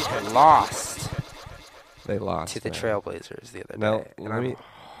lost. They lost to the man. Trailblazers the other Now, day. And let me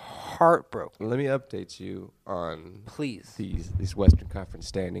heartbroken. Let me update you on please these Western Conference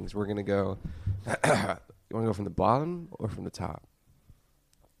standings. We're gonna go. You want to go from the bottom or from the top?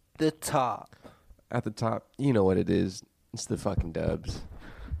 The top. At the top, you know what it is. It's the fucking Dubs.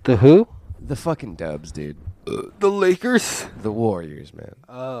 The who? The fucking Dubs, dude. The Lakers? The Warriors, man.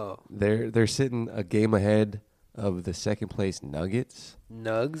 Oh. They're sitting a game ahead of the second place Nuggets.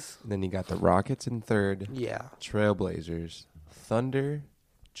 Nugs. And then you got the Rockets in third. Yeah. Trailblazers, Thunder,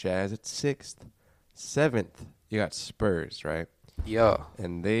 Jazz at 6th. 7th, you got Spurs, right? Yeah.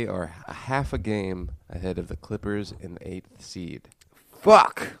 And they are a half a game ahead of the Clippers in the 8th seed.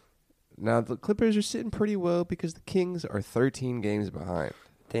 Fuck. Now, the Clippers are sitting pretty well because the Kings are 13 games behind.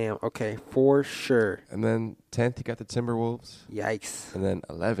 Damn, okay, for sure. And then 10th, you got the Timberwolves. Yikes. And then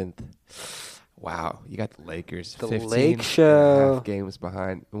 11th, wow, you got the Lakers. The 15 Lake Show. and a half games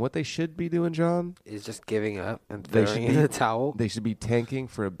behind. And what they should be doing, John, Is just giving up and they throwing should in be the towel. They should be tanking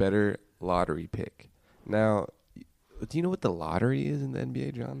for a better lottery pick. Now, do you know what the lottery is in the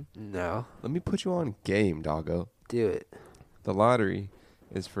NBA, John? No. Let me put you on game, doggo. Do it. The lottery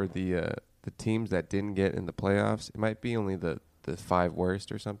is for the teams that didn't get in the playoffs. It might be only the 5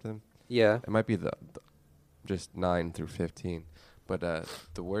 worst or something. Yeah. It might be the just 9 through 15. But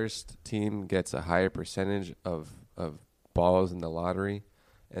the worst team gets a higher percentage of balls in the lottery.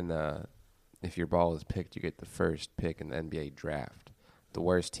 And if your ball is picked, you get the first pick in the NBA draft. The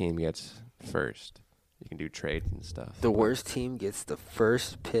worst team gets first. You can do trades and stuff. The worst team gets the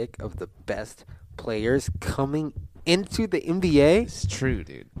first pick of the best players coming into the NBA? It's true,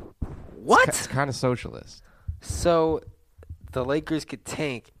 dude. What? It's kind of socialist. So the Lakers could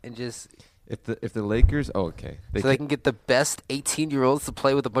tank and just If the Lakers, okay. they can get the best 18-year-olds to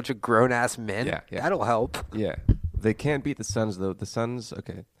play with a bunch of grown-ass men? Yeah. That'll help. Yeah. They can't beat the Suns, though. The Suns,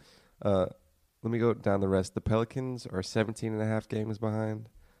 okay. Let me go down the rest. The Pelicans are 17 and a half games behind.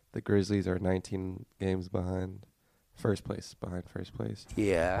 The Grizzlies are 19 games behind. First place behind first place.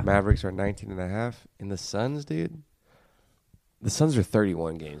 Yeah. Mavericks are 19 and a half. And the Suns, dude, the Suns are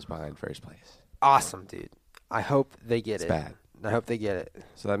 31 games behind first place. Awesome, dude. I hope they get It's it. bad. I hope they get it.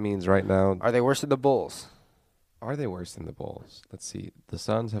 So that means right now, Are they worse than the Bulls? are they worse than the Bulls? Let's see. The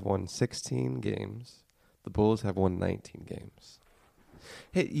Suns have won 16 games. The Bulls have won 19 games.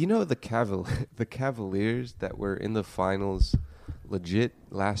 Hey, you know the Cavaliers that were in the finals legit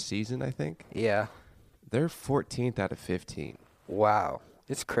last season, I think? Yeah. They're 14th out of 15. Wow.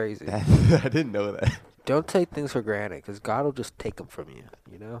 It's crazy. I didn't know that. Don't take things for granted because God will just take them from you.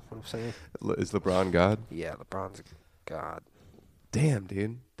 You know what I'm saying? Is LeBron God? Yeah, LeBron's God. Damn,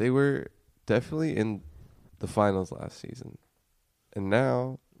 dude. They were definitely in the finals last season. And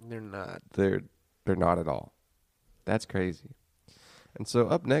now They're not. they're not at all. That's crazy. And so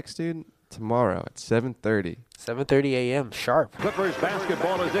up next, dude, tomorrow at 7:30. 7:30 a.m. sharp. Clippers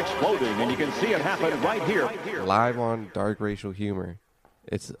basketball is exploding, and you can see it happen right here. Live on Dark Racial Humor.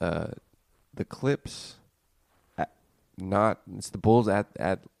 It's the Clips it's the Bulls at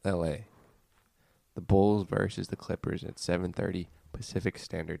LA. The Bulls versus the Clippers at 7:30 Pacific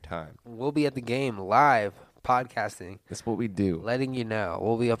Standard Time. We'll be at the game live podcasting. That's what we do. Letting you know.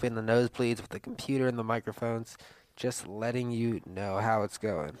 We'll be up in the nosebleeds with the computer and the microphones, just letting you know how it's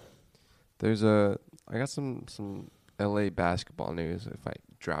going. I got some LA basketball news if I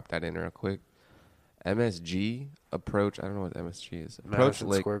drop that in real quick. MSG approach, I don't know what MSG is.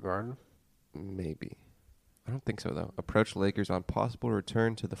 Madison Square Garden? Maybe. I don't think so, though. Approach Lakers on possible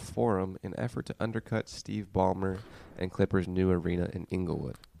return to the Forum in effort to undercut Steve Ballmer and Clippers' new arena in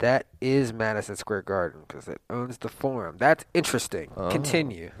Inglewood. That is Madison Square Garden because it owns the Forum. That's interesting.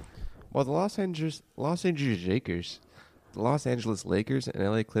 Continue. Well, the Los Angeles Lakers and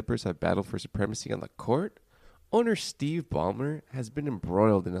LA Clippers have battled for supremacy on the court. Owner Steve Ballmer has been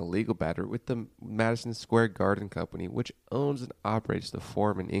embroiled in a legal battle with the Madison Square Garden Company, which owns and operates the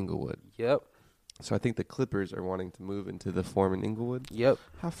Forum in Inglewood. Yep. So I think the Clippers are wanting to move into the Forum in Inglewood. Yep.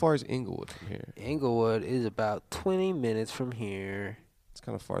 How far is Inglewood from here? Inglewood is about 20 minutes from here. It's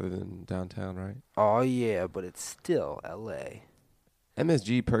kind of farther than downtown, right? Oh, yeah, but it's still L.A.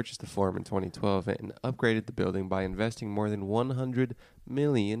 MSG purchased the Forum in 2012 and upgraded the building by investing more than $100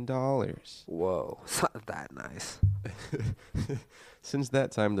 million. Whoa, it's not that nice. Since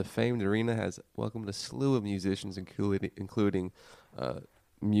that time, the famed arena has welcomed a slew of musicians, including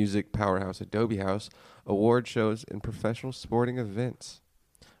music powerhouse Adobe House, award shows, and professional sporting events.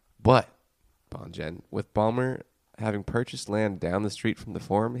 But, Bonjen, with Ballmer having purchased land down the street from the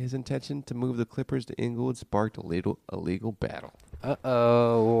Forum, his intention to move the Clippers to Inglewood sparked a legal battle.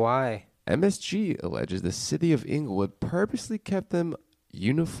 Uh-oh, why? MSG alleges the city of Inglewood purposely kept them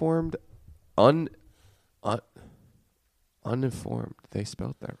uniformed, uninformed. They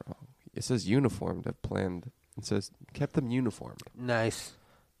spelled that wrong. It says uniformed. It says kept them uniformed. Nice.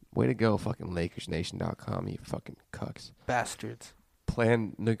 Way to go, fucking LakersNation.com, you fucking cucks. Bastards.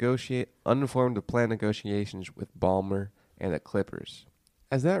 Uninformed to plan negotiations with Ballmer and the Clippers.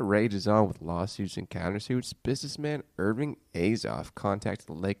 As that rages on with lawsuits and countersuits, businessman Irving Azoff contacted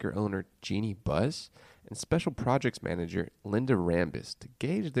Laker owner Jeannie Buss and special projects manager Linda Rambis to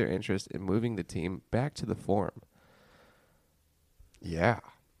gauge their interest in moving the team back to the Forum. Yeah.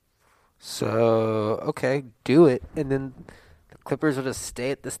 So, okay, do it. And then the Clippers will just stay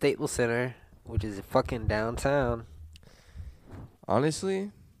at the Staples Center, which is fucking downtown.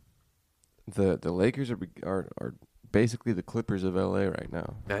 Honestly, the Lakers are basically the Clippers of LA right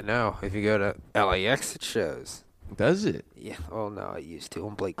now. I know. If you go to LAX, it shows. Does it? Yeah. Oh, no, it used to.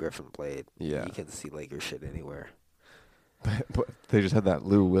 When Blake Griffin played, Yeah. you can see Lakers shit anywhere. But they just had that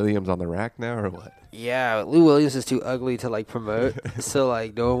Lou Williams on the rack now, or what? Yeah, but Lou Williams is too ugly to, like, promote. So,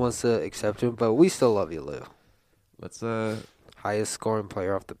 like, no one wants to accept him. But we still love you, Lou. Let's, highest scoring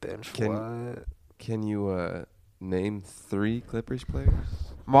player off the bench. What? Can you, name 3 Clippers players?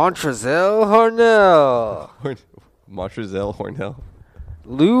 Montrezl Harrell. Montrezl Harrell.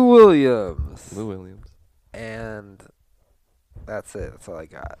 Lou Williams. Lou Williams. And that's it. That's all I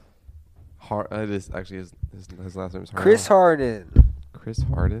got. His last name is Harrell. Chris Harden. Chris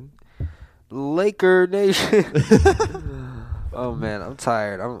Harden? Laker Nation. Oh, man, I'm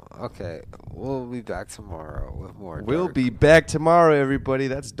tired. Okay. We'll be back tomorrow with more. We'll be back tomorrow, everybody.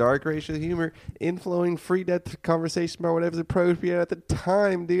 That's Dark Racial Humor, inflowing free death conversation about whatever's appropriate at the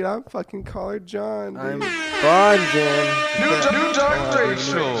time, dude. I'm fucking Caller John, dude. I'm Bonjan. New Dark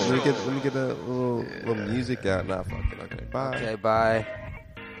Racial. Let me get a little music out. Nah, fuck it. Okay, bye. Okay, bye.